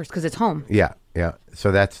 of course, because it's home. Yeah.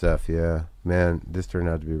 So that stuff, man, this turned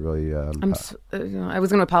out to be really. I was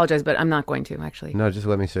going to apologize, but I'm not going to actually. No, just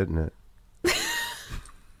let me sit in it.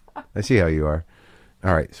 I see how you are.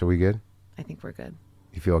 All right, so we good? I think we're good.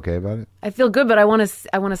 You feel okay about it? I feel good, but I want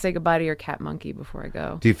to say goodbye to your cat monkey before I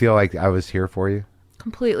go. Do you feel like I was here for you?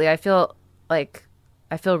 Completely. I feel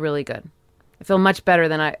really good. I feel much better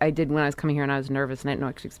than I did when I was coming here and I was nervous and I didn't know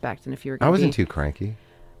what to expect. And if you were, I wasn't too cranky.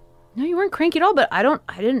 No, you weren't cranky at all. But I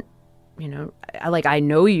didn't. I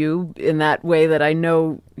know you in that way that I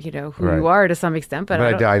know, who you are to some extent. But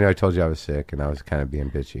I know I told you I was sick and I was kind of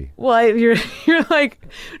being bitchy. Well, you're like,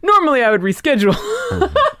 normally I would reschedule.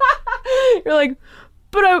 Mm-hmm. You're like,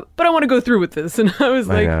 but I want to go through with this, and I was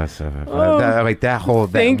like, I know, so,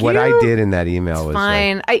 what I did in that email was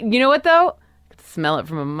fine. You know what though? I could smell it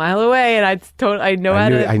from a mile away, and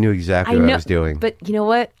I knew exactly what I was doing. But you know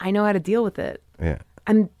what? I know how to deal with it. Yeah.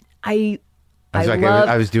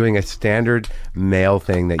 I was doing a standard male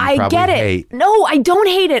thing that you probably hate. No, I don't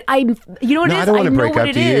hate it. I don't want to break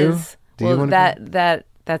up. Do you?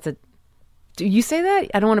 That's a. Do you say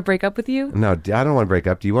that? I don't want to break up with you. No, I don't want to break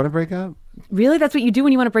up. Do you want to break up? Really? That's what you do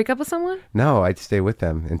when you want to break up with someone? No, I'd stay with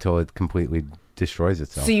them until it completely destroys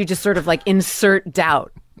itself. So you just sort of like insert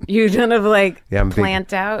doubt. You kind of like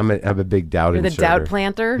plant out. I'm a big doubt inserter. You're the doubt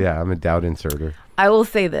planter? Yeah, I'm a doubt inserter. I will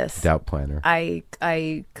say this. Doubt planner. I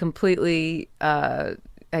completely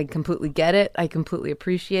get it. I completely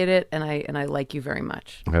appreciate it, and I like you very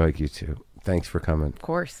much. I like you too. Thanks for coming. Of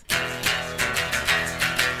course.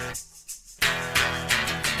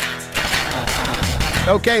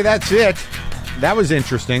 Okay, that's it. That was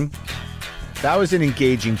interesting. That was an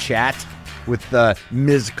engaging chat with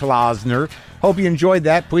Ms. Klausner. Hope you enjoyed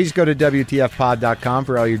that. Please go to WTFpod.com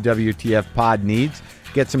for all your WTF pod needs.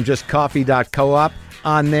 Get some justcoffee.coop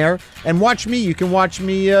on there. And watch me. You can watch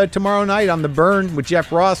me tomorrow night on The Burn with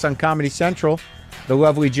Jeff Ross on Comedy Central. The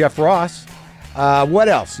lovely Jeff Ross. What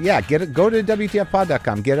else? Yeah, go to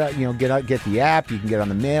WTFpod.com. Get the app. You can get on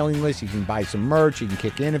the mailing list. You can buy some merch. You can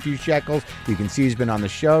kick in a few shekels. You can see who's been on the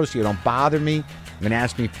show so you don't bother me. You can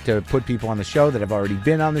ask me to put people on the show that have already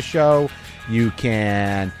been on the show. You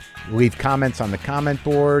can leave comments on the comment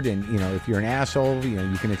board, and if you're an asshole,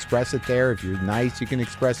 you can express it there. If you're nice, you can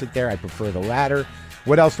express it there. I prefer the latter.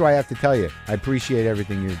 What else do I have to tell you? I appreciate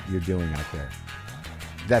everything you're doing out there.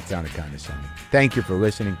 That sounded kind of sunny. Thank you for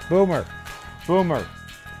listening. Boomer.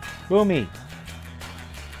 Boomy.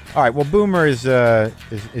 All right, well, Boomer is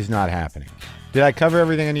not happening. Did I cover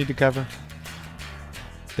everything I need to cover?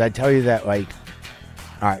 Did I tell you that, all right,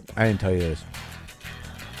 I didn't tell you this.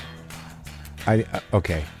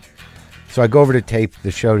 Okay. So I go over to tape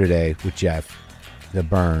the show today with Jeff, The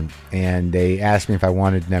Burn, and they asked me if I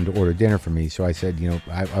wanted them to order dinner for me. So I said,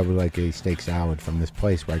 I would like a steak salad from this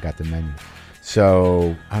place where I got the menu.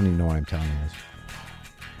 So I don't even know why I'm telling you this.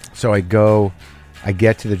 So I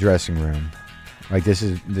get to the dressing room. Like this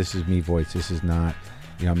is me voice. This is not,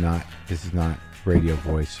 this is not radio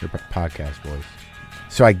voice or podcast voice.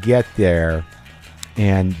 So I get there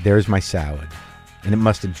and there's my salad. And it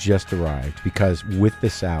must have just arrived because with the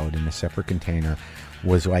salad in a separate container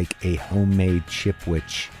was like a homemade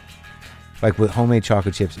chipwich, like with homemade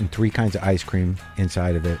chocolate chips and 3 kinds of ice cream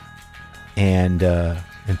inside of it, and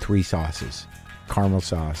 3 sauces: caramel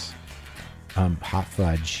sauce, hot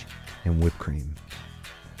fudge, and whipped cream.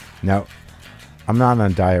 Now, I'm not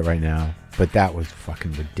on a diet right now, but that was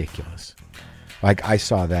fucking ridiculous. Like I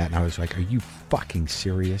saw that and I was like, "Are you fucking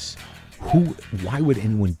serious? Why would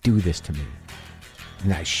anyone do this to me?"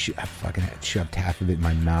 And I fucking had shoved half of it in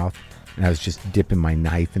my mouth, and I was just dipping my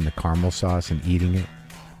knife in the caramel sauce and eating it.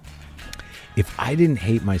 If I didn't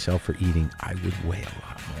hate myself for eating, I would weigh a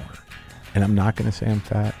lot more. And I'm not going to say I'm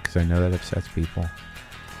fat, because I know that upsets people.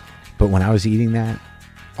 But when I was eating that,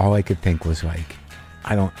 all I could think was like,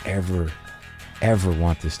 I don't ever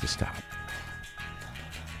want this to stop.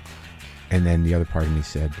 And then the other part of me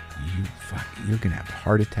said, you're going to have a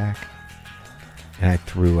heart attack. And I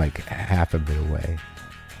threw like half of it away.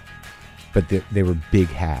 But they were big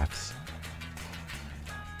halves.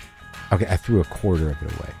 Okay, I threw a quarter of it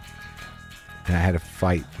away. And I had to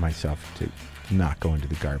fight myself to not go into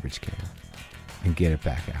the garbage can and get it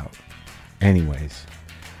back out. Anyways,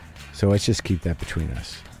 so let's just keep that between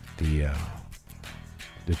us. The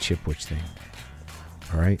Chipwich thing.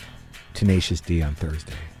 All right? Tenacious D on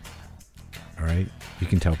Thursday. All right? You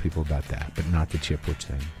can tell people about that, but not the Chipwich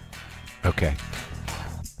thing. Okay.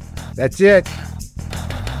 That's it.